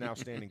referee is now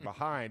standing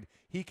behind.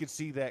 He can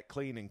see that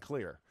clean and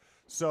clear.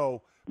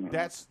 So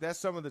that's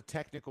some of the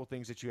technical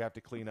things that you have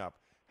to clean up.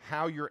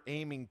 How your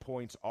aiming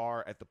points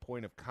are at the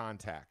point of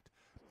contact.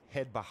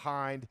 Head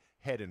behind,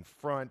 head in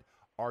front.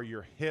 Are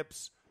your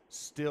hips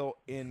still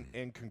in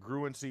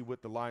congruency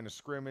with the line of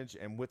scrimmage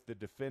and with the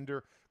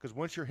defender? Because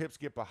once your hips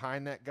get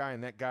behind that guy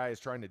and that guy is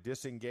trying to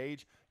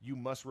disengage, you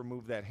must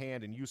remove that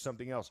hand and use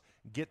something else.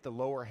 Get the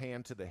lower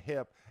hand to the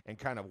hip and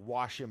kind of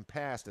wash him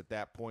past at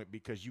that point,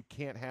 because you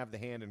can't have the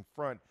hand in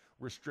front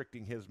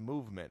restricting his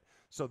movement.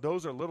 So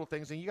those are little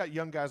things, and you got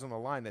young guys on the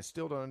line that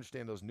still don't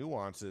understand those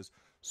nuances.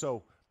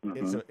 So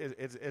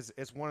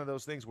it's one of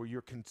those things where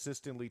you're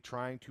consistently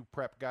trying to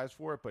prep guys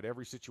for it, but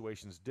every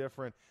situation is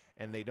different,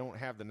 and they don't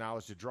have the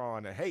knowledge to draw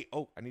on it. Hey,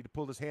 I need to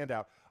pull this hand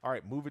out. All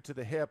right, move it to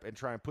the hip and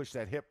try and push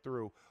that hip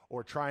through,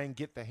 or try and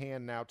get the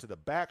hand now to the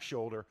back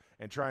shoulder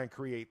and try and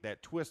create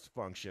that twist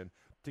function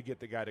to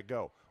get the guy to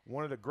go.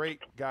 One of the great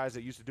guys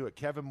that used to do it,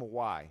 Kevin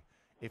Mawai,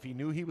 if he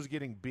knew he was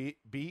getting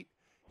beat,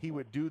 he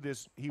would do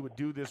this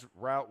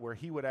route where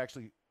he would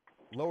actually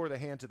lower the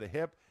hand to the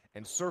hip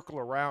and circle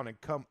around and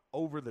come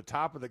over the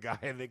top of the guy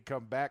and then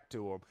come back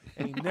to him.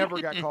 And he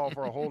never got called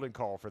for a holding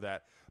call for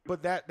that.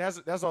 But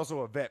that's also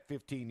a vet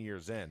 15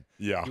 years in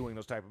doing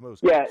those type of moves.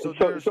 Yeah, so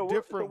there's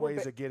different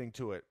ways of getting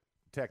to it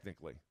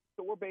technically.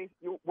 So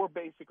we're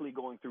basically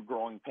going through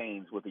growing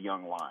pains with a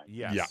young line.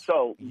 Yes. Yeah.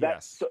 So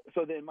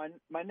so then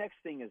my next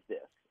thing is this,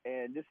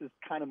 and this is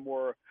kind of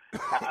more,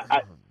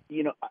 I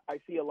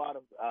see a lot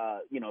of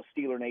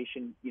Steeler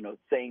Nation,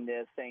 saying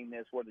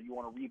this, whether you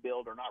want to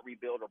rebuild or not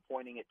rebuild, or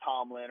pointing at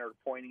Tomlin or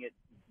pointing at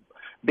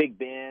Big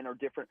Ben or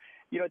different.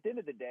 At the end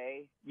of the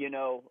day,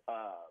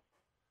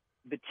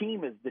 the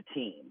team is the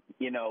team.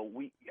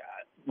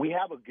 We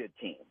have a good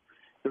team.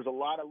 There's a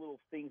lot of little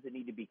things that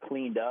need to be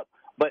cleaned up.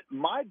 But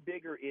my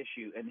bigger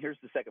issue, and here's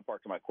the second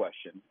part to my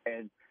question,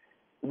 and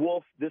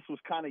Wolf, this was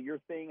kind of your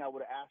thing. I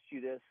would have asked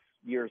you this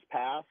years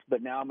past,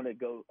 but now I'm going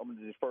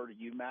to defer to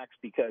you, Max,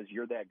 because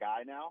you're that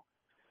guy now.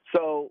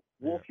 So,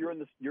 Wolf, you're in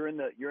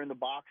the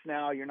box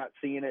now. You're not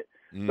seeing it.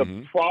 Mm-hmm.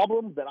 The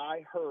problem that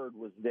I heard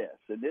was this,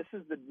 and this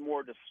is the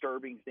more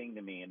disturbing thing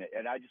to me,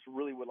 and I just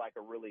really would like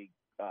a really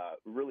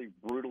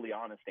brutally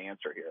honest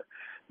answer here.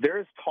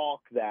 There's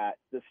talk that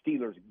the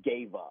Steelers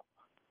gave up.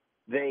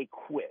 They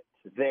quit.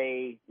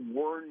 They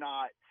were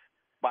not,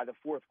 by the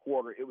fourth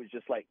quarter, it was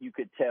just like you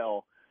could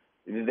tell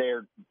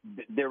there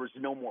was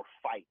no more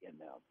fight in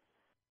them.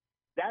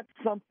 That's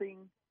something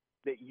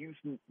that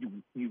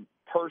you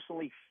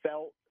personally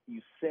felt,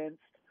 you sensed,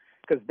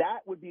 because that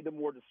would be the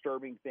more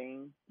disturbing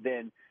thing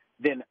than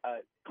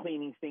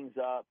cleaning things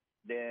up.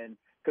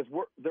 Because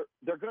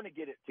they're going to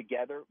get it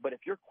together, but if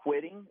you're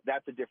quitting,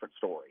 that's a different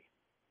story.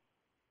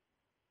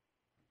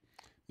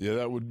 Yeah,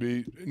 that would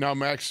be. Now,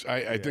 Max,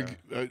 I think,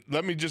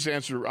 let me just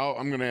answer.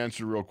 I'm going to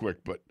answer real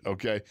quick, but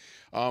okay.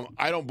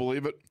 I don't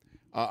believe it.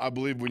 I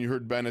believe when you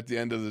heard Ben at the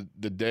end of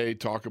the day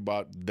talk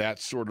about that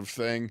sort of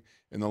thing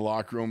in the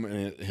locker room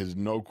and his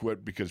no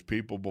quit because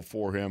people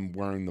before him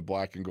wearing the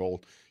black and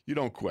gold, you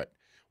don't quit.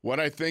 What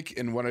I think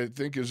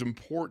is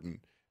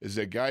important is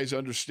that guys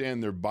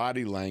understand their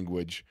body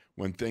language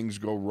when things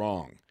go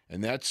wrong.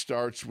 And that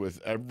starts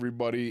with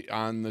everybody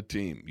on the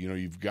team. You know,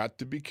 you've got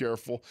to be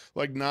careful.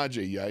 Like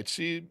Najee, I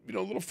see, a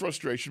little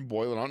frustration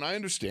boiling on. I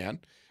understand.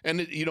 And,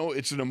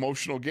 it's an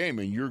emotional game,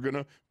 and you're going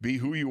to be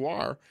who you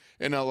are.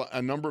 And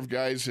a number of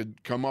guys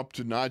had come up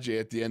to Najee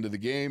at the end of the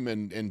game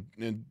and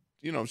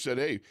said,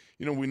 hey,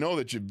 we know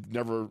that you've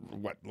never,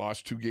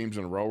 lost 2 games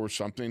in a row or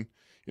something,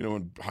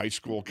 in high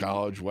school,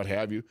 college, what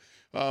have you.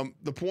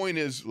 The point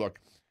is,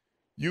 look,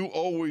 you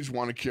always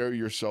want to carry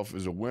yourself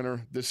as a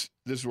winner. This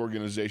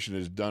organization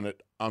has done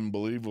it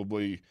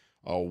unbelievably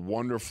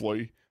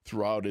wonderfully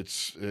throughout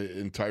its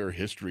entire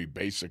history,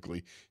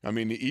 basically. I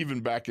mean, even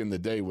back in the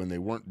day when they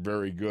weren't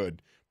very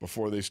good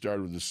before they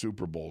started with the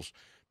Super Bowls,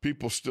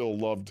 people still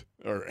loved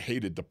or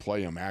hated to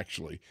play them,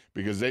 actually,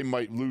 because they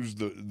might lose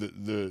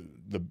the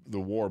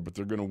war, but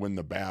they're going to win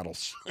the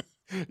battles.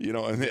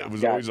 And it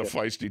was always a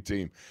feisty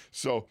team.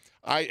 So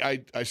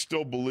I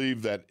still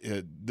believe that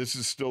this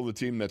is still the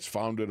team that's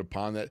founded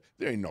upon that.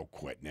 There ain't no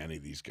quitting any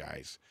of these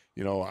guys.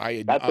 That's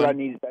what I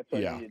needed. That's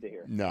what I needed to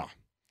hear. No.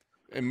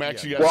 And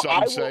Max, you got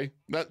something to say?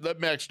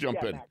 Let Max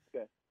jump in. Max,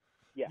 good.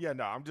 Yeah,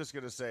 no, I'm just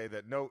gonna say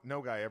that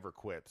no guy ever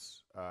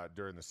quits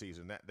during the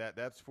season.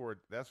 That's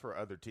for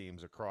other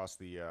teams across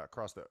the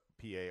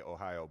PA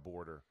Ohio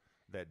border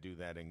that do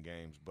that in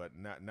games, but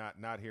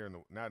not here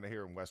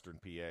in Western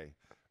PA.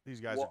 These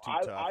guys are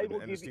too tough,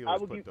 and the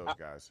Steelers put those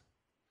guys.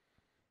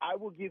 I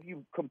will give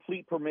you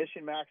complete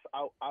permission, Max.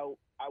 I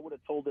would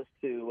have told this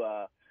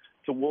to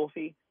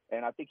Wolfie,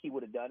 and I think he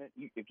would have done it.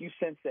 If you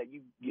sense that,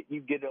 you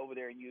get over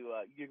there and you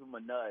give him a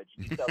nudge.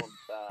 You tell him.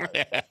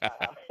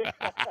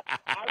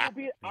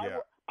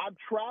 I'm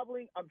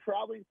traveling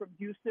from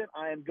Houston.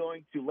 I am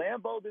going to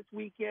Lambeau this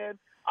weekend.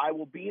 I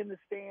will be in the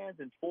stands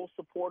in full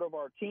support of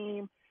our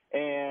team,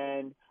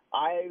 and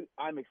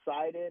I'm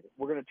excited.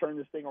 We're going to turn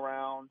this thing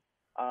around.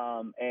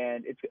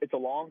 And it's a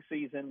long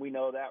season. We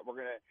know that we're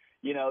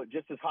gonna,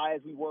 just as high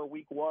as we were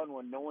week 1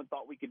 when no one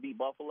thought we could beat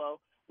Buffalo.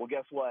 Well,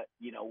 guess what?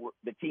 We're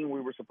the team we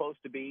were supposed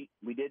to beat.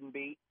 We didn't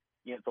beat.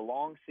 It's a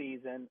long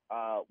season.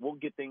 We'll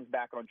get things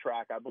back on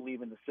track. I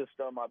believe in the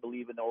system. I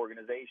believe in the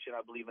organization.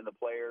 I believe in the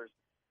players.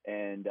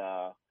 And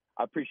I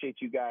appreciate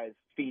you guys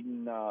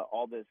feeding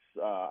all this.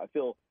 I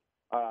feel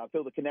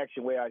the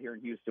connection way out here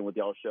in Houston with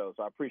y'all show.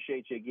 So I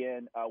appreciate you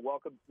again.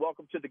 Welcome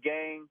to the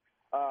gang.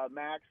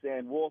 Max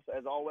and Wolf,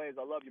 as always,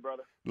 I love you,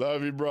 brother.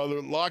 Love you, brother.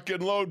 Lock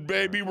and load,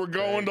 baby. We're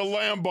going to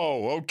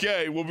Lambeau.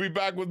 Okay, we'll be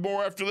back with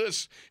more after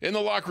this in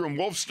the locker room.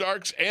 Wolf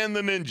Starks and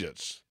the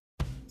Ninjas.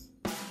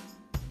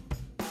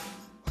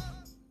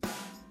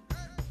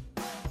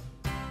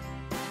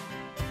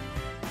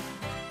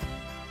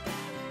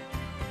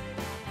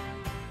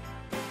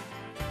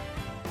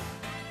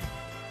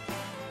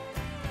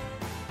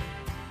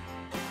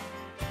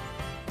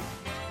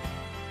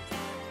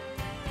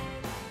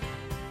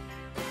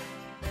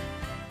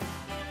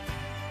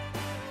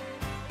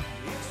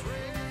 It's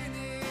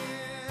raining,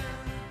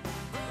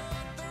 but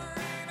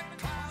there ain't a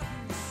cloud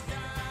in the sky.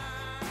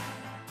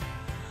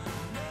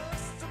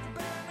 Must have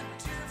been a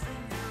tear from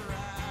your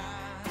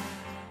eye.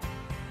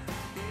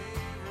 Everything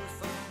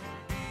will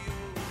be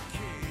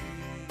okay.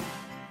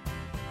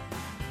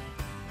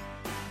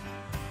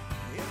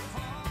 If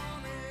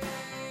honey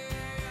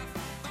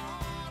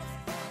thought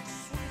I felt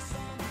sweet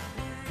summer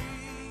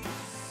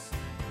breeze,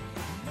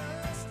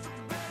 must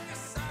have been your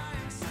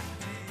science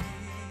indeed.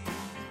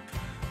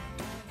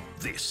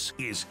 This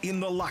is In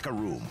the Locker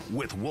Room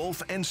with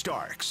Wolf and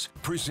Starks,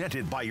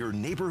 presented by your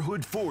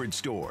neighborhood Ford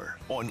store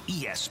on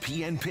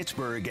ESPN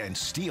Pittsburgh and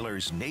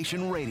Steelers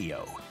Nation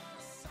Radio.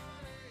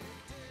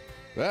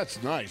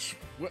 That's nice.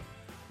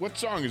 What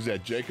song is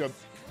that, Jacob?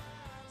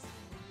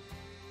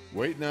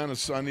 Waiting on a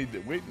sunny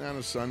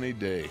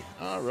day.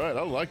 All right,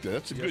 I like that.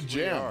 That's a good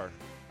jam.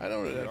 I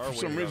don't. For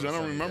some reason, I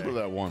don't remember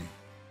that one.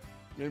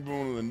 Maybe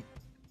one of the.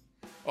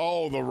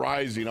 Oh, The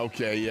Rising.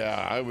 Okay,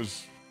 yeah,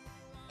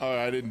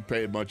 I didn't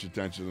pay much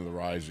attention to The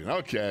Rising.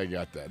 Okay, I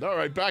got that. All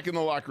right, back in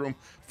the locker room.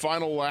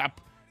 Final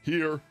lap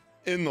here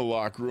in the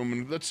locker room,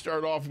 and let's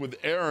start off with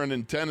Aaron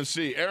in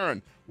Tennessee.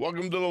 Aaron,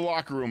 welcome to the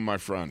locker room, my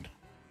friend.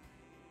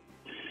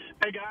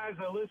 Hey guys,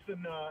 I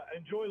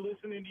enjoy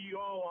listening to you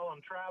all while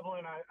I'm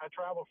traveling. I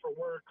travel for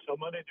work, so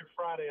Monday through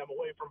Friday I'm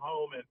away from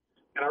home, and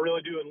I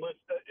really do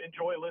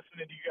enjoy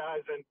listening to you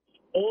guys. And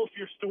Wolf,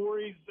 your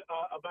stories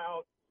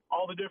about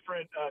all the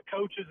different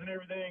coaches and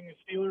everything,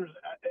 Steelers,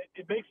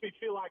 it makes me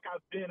feel like I've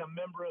been a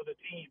member of the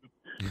team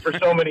for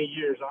so many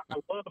years. I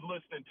love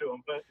listening to them.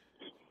 But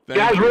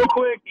guys, real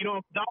quick, I'm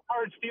a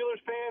diehard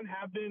Steelers fan,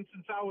 have been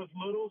since I was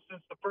little,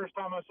 since the first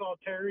time I saw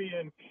Terry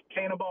and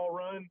Cannonball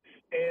run,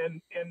 and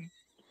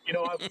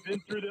I've been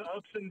through the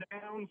ups and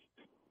downs,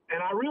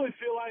 And I really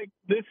feel like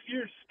this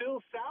year's still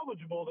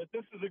salvageable, that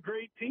this is a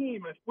great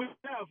team. If we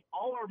have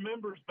all our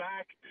members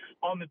back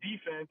on the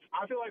defense,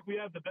 I feel like we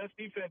have the best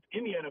defense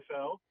in the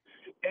NFL.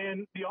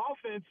 And the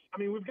offense, I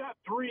mean, we've got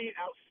 3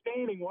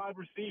 outstanding wide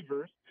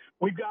receivers.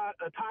 We've got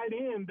a tight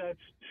end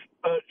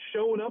that's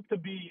showing up to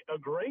be a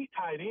great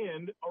tight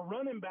end, a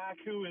running back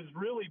who is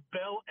really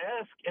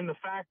Bell-esque in the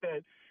fact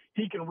that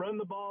he can run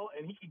the ball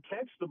and he can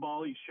catch the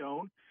ball, he's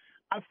shown.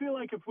 I feel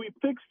like if we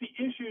fix the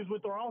issues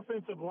with our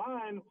offensive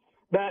line,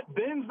 that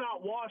Ben's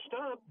not washed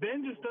up.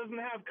 Ben just doesn't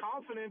have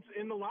confidence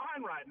in the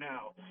line right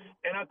now.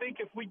 And I think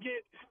if we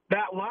get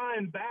that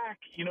line back,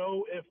 you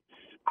know, if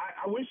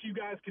I wish you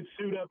guys could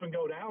suit up and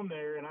go down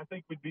there, and I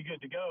think we'd be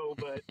good to go.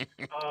 But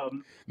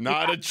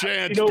not a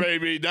chance,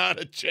 baby, not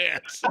a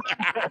chance.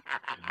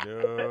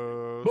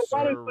 No, but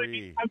sirree.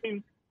 honestly, I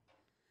mean,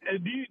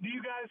 do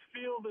you guys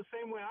feel the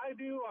same way I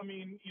do? I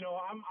mean, you know,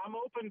 I'm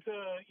open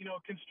to, you know,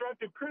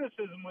 constructive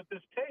criticism with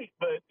this tape,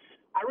 but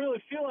I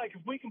really feel like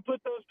if we can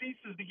put those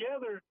pieces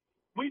together,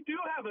 we do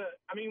have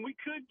we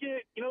could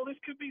get, you know, this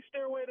could be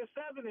stairway to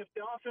 7 if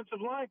the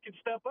offensive line could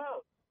step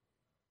up.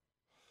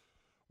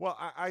 Well,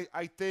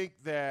 I think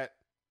that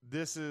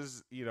this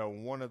is, you know,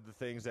 one of the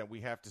things that we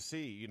have to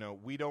see. You know,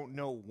 we don't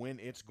know when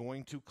it's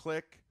going to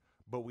click,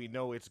 but we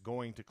know it's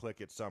going to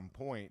click at some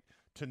point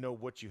to know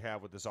what you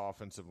have with this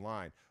offensive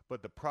line.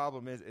 But the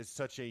problem is it's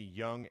such a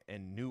young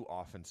and new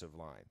offensive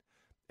line.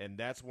 And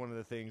that's one of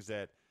the things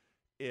that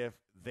if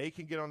they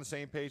can get on the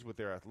same page with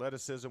their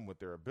athleticism, with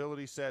their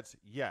ability sets,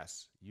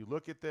 yes, you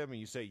look at them and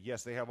you say,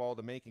 yes, they have all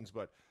the makings.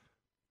 But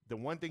the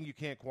one thing you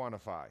can't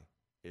quantify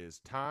is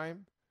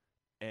time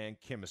and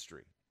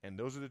chemistry. And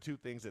those are the 2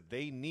 things that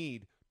they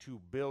need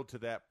to build to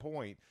that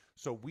point.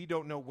 So we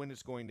don't know when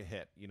it's going to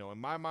hit. You know, in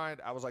my mind,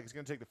 I was like, it's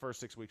going to take the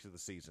first 6 weeks of the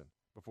season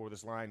before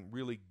this line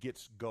really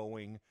gets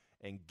going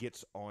and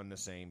gets on the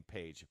same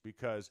page.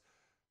 Because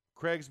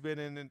Craig's been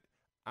in it,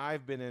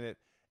 I've been in it,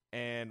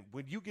 and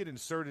when you get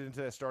inserted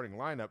into that starting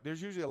lineup,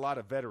 there's usually a lot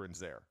of veterans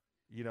there,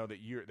 you know,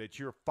 that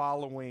you're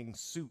following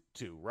suit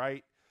to,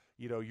 right?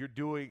 You know, you're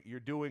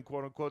doing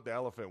quote unquote the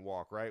elephant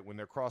walk, right? When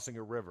they're crossing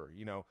a river,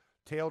 you know,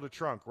 tail to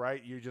trunk,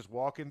 right? You're just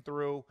walking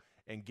through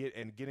and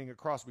getting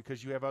across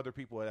because you have other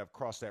people that have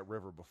crossed that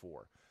river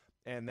before.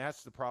 And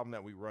that's the problem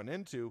that we run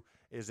into,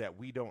 is that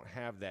we don't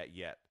have that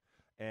yet.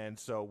 And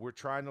so we're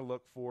trying to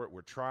look for it.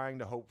 We're trying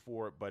to hope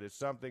for it, but it's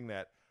something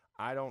that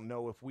I don't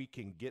know if we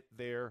can get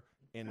there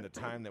in the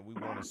time that we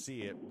want to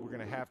see it. We're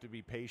going to have to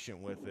be patient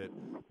with it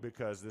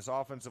because this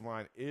offensive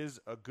line is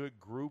a good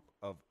group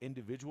of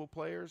individual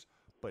players,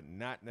 but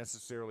not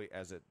necessarily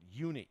as a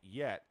unit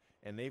yet.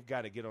 And they've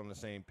got to get on the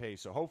same page.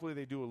 So hopefully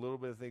they do a little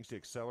bit of things to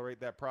accelerate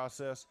that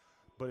process,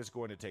 but it's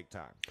going to take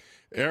time.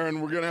 Aaron,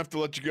 we're going to have to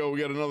let you go. We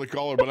got another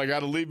caller, but I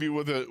got to leave you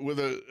with a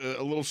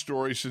little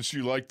story since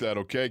you like that,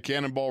 okay?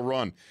 Cannonball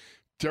Run.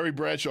 Terry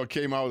Bradshaw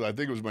came out, I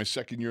think it was my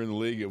second year in the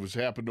league. It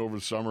happened over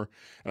the summer.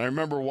 And I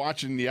remember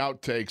watching the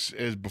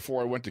outtakes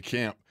before I went to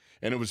camp.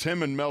 And it was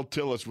him and Mel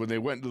Tillis when they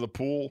went into the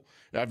pool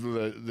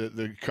after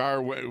the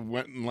car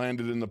went and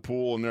landed in the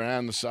pool, and they're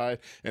on the side.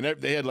 And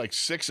they had like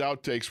 6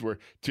 outtakes where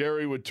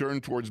Terry would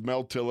turn towards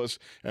Mel Tillis,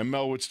 and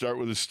Mel would start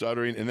with his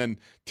stuttering, and then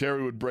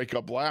Terry would break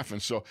up laughing.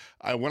 So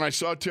when I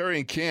saw Terry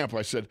in camp,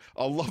 I said,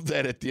 I'll love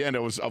that at the end. I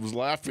was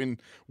laughing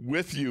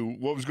with you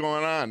what was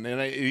going on.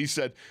 And he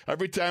said,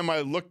 every time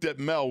I looked at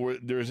Mel,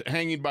 they're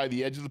hanging by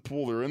the edge of the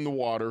pool, they're in the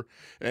water,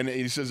 and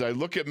he says, I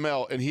look at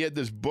Mel, and he had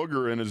this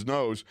booger in his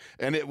nose,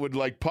 and it would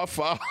like puff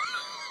out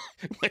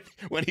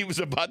when he was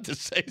about to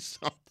say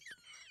something.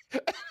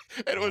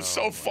 And it was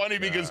so funny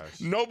because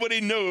nobody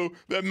knew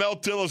that Mel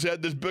Tillis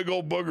had this big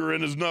old booger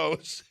in his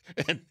nose.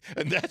 And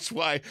that's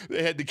why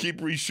they had to keep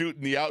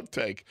reshooting the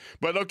outtake.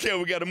 But okay,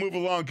 we got to move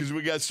along because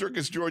we got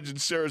Circus George in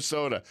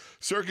Sarasota.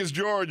 Circus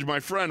George, my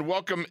friend,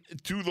 welcome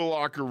to the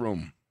locker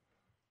room.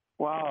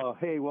 Wow.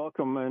 Hey,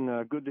 welcome,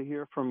 and good to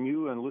hear from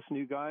you and listen to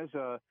you guys.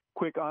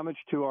 Quick homage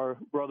to our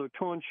brother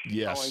Tunch.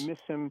 Yes. How I miss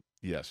him.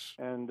 Yes.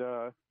 And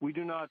we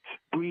do not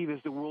grieve as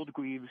the world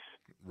grieves.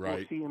 Right.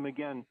 We'll see him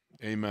again.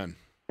 Amen.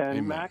 And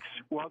Amen. Max,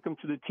 welcome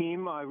to the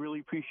team. I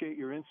really appreciate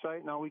your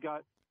insight. Now we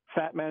got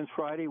Fat Man's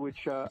Friday,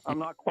 which I'm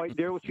not quite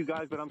there with you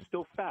guys, but I'm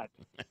still fat.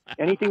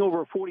 Anything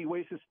over 40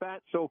 waist is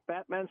fat, so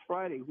Fat Man's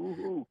Friday.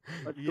 Woo-hoo.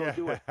 Let's go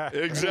do it.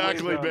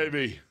 Exactly, Anyways,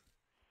 baby.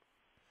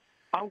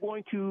 I'm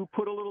going to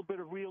put a little bit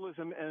of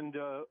realism and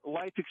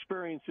life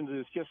experience into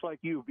this, just like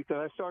you, because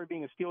I started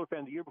being a Steeler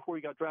fan the year before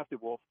you got drafted,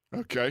 Wolf.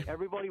 Okay.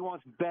 Everybody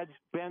wants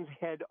Ben's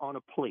head on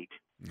a plate.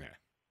 Yeah.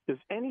 Does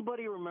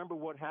anybody remember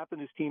what happened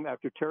to his team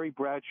after Terry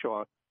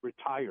Bradshaw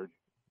retired?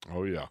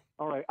 Oh, yeah.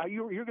 All right.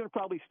 You're going to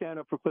probably stand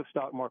up for Cliff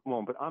Stott and Mark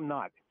Malone, but I'm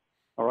not.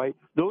 All right.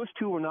 Those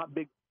two were not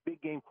big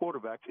game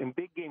quarterbacks, and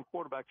big game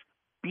quarterbacks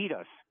beat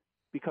us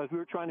because we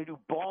were trying to do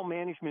ball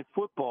management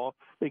football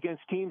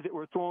against teams that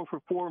were throwing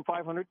for 400 and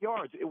 500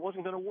 yards. It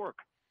wasn't going to work.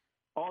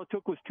 All it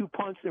took was 2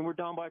 punts, and we're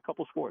down by a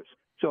couple scores.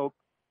 So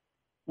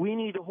we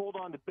need to hold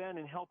on to Ben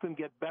and help him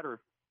get better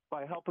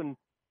by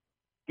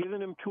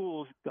giving him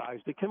tools, guys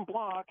that can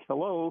block,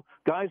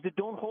 guys that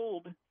don't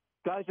hold,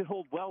 guys that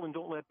hold well and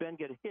don't let Ben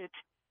get a hit,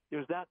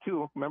 There's that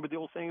too. Remember the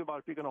old saying about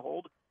if you're going to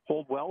hold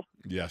well.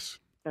 Yes.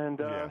 And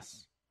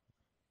Yes.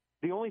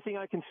 the only thing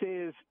I can say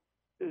is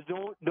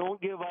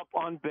don't give up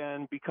on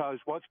Ben, because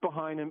what's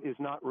behind him is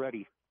not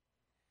ready.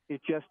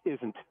 It just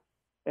isn't.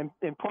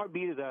 And part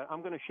B to that,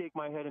 I'm going to shake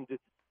my head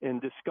in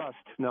disgust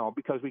now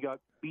because we got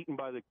beaten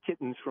by the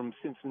Kittens from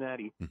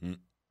Cincinnati. Mm-hmm.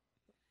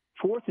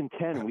 4th and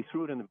 10, and we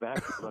threw it in the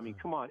backfield. I mean,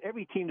 come on.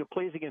 Every team that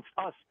plays against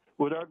us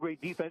with our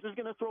great defense is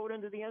going to throw it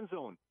into the end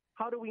zone.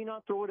 How do we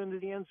not throw it into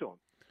the end zone?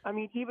 I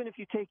mean, even if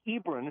you take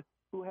Ebron,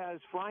 who has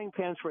frying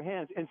pans for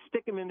hands, and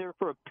stick him in there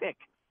for a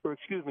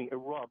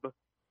rub,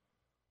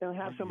 and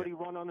have somebody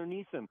run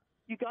underneath him,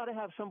 you got to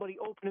have somebody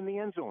open in the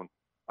end zone.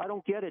 I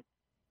don't get it.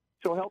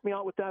 So help me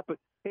out with that. But,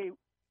 hey,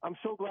 I'm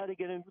so glad to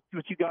get in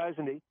with you guys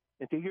and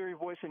to hear your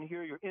voice and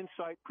hear your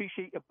insight.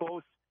 Appreciate you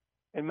both.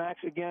 And, Max,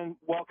 again,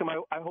 welcome.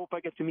 I hope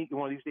I get to meet you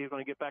one of these days when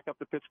I get back up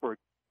to Pittsburgh.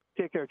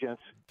 Take care,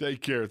 gents.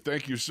 Take care.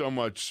 Thank you so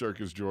much,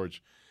 Circus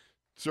George.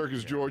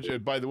 Circus George,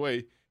 and by the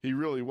way, he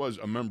really was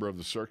a member of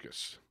the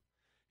circus.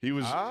 He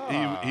was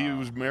he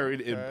was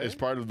married as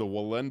part of the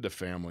Wallenda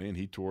family, and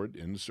he toured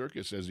in the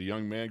circus as a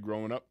young man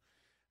growing up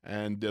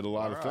and did a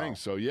lot of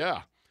things. So,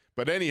 yeah.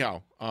 But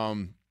anyhow,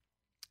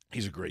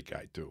 he's a great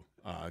guy, too,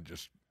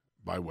 just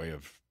by way.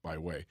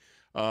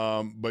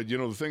 But,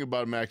 the thing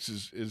about Max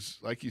is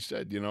like you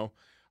said,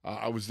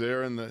 I was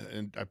there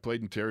and I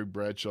played in Terry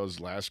Bradshaw's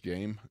last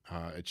game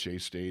at Shea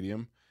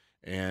Stadium.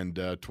 And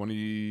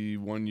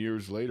 21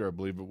 years later, I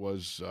believe it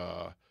was,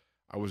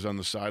 I was on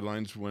the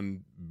sidelines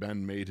when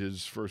Ben made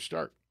his first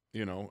start,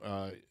 in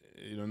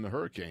the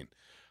Hurricane.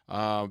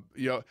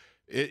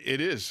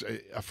 It is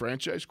a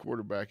franchise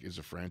quarterback is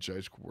a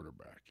franchise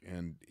quarterback,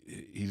 and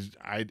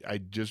I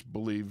just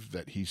believe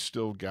that he's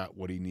still got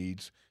what he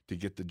needs to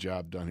get the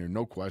job done here,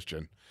 no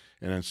question.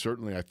 And then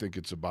certainly I think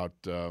it's about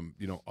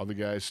other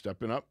guys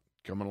stepping up,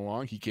 coming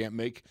along. He can't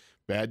make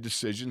bad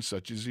decisions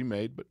such as he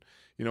made, but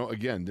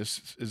again,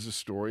 this is a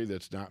story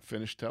that's not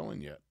finished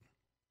telling yet.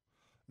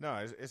 No,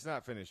 it's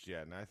not finished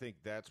yet, and I think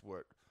that's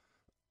what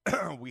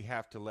we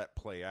have to let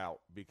play out,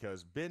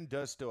 because Ben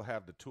does still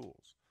have the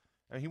tools.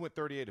 And he went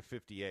 38 of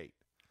 58.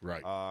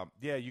 Right.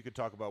 Yeah, you could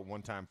talk about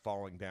one time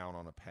falling down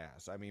on a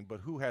pass. I mean, but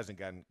who hasn't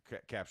gotten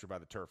captured by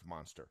the turf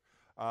monster?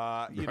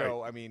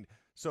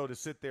 So to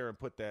sit there and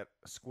put that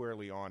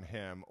squarely on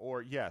him,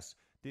 or yes,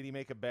 did he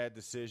make a bad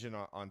decision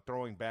on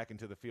throwing back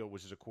into the field,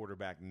 which is a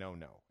quarterback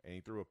no-no, and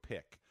he threw a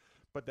pick.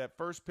 But that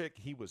first pick,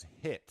 he was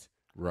hit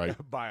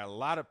by a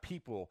lot of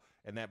people,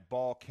 and that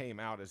ball came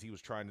out as he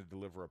was trying to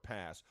deliver a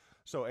pass.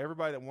 So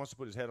everybody that wants to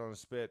put his head on a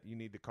spit, you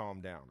need to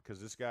calm down,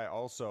 because this guy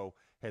also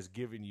has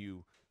given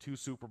you 2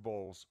 Super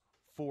Bowls,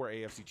 4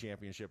 AFC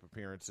Championship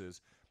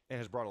appearances, and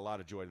has brought a lot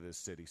of joy to this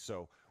city.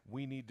 So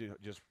we need to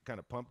just kind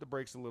of pump the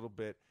brakes a little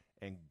bit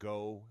and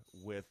go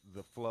with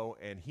the flow.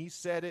 And he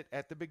said it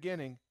at the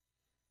beginning,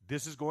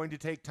 this is going to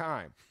take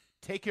time.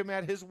 Take him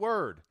at his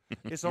word.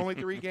 It's only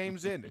 3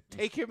 games in.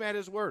 Take him at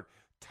his word.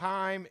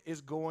 Time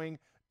is going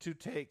to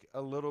take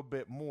a little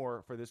bit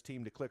more for this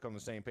team to click on the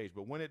same page.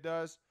 But when it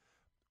does,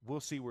 we'll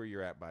see where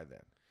you're at by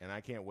then. And I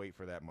can't wait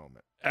for that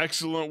moment.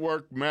 Excellent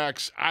work,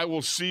 Max. I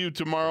will see you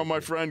tomorrow, my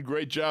friend.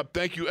 Great job.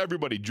 Thank you,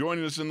 everybody,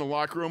 joining us in the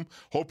locker room.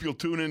 Hope you'll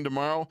tune in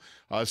tomorrow.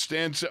 Wait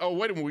a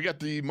minute. We got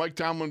the Mike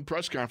Tomlin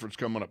press conference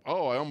coming up.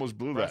 Oh, I almost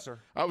blew that.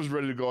 I was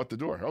ready to go out the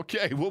door.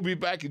 Okay, we'll be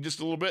back in just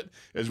a little bit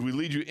as we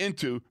lead you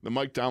into the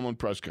Mike Tomlin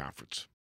press conference.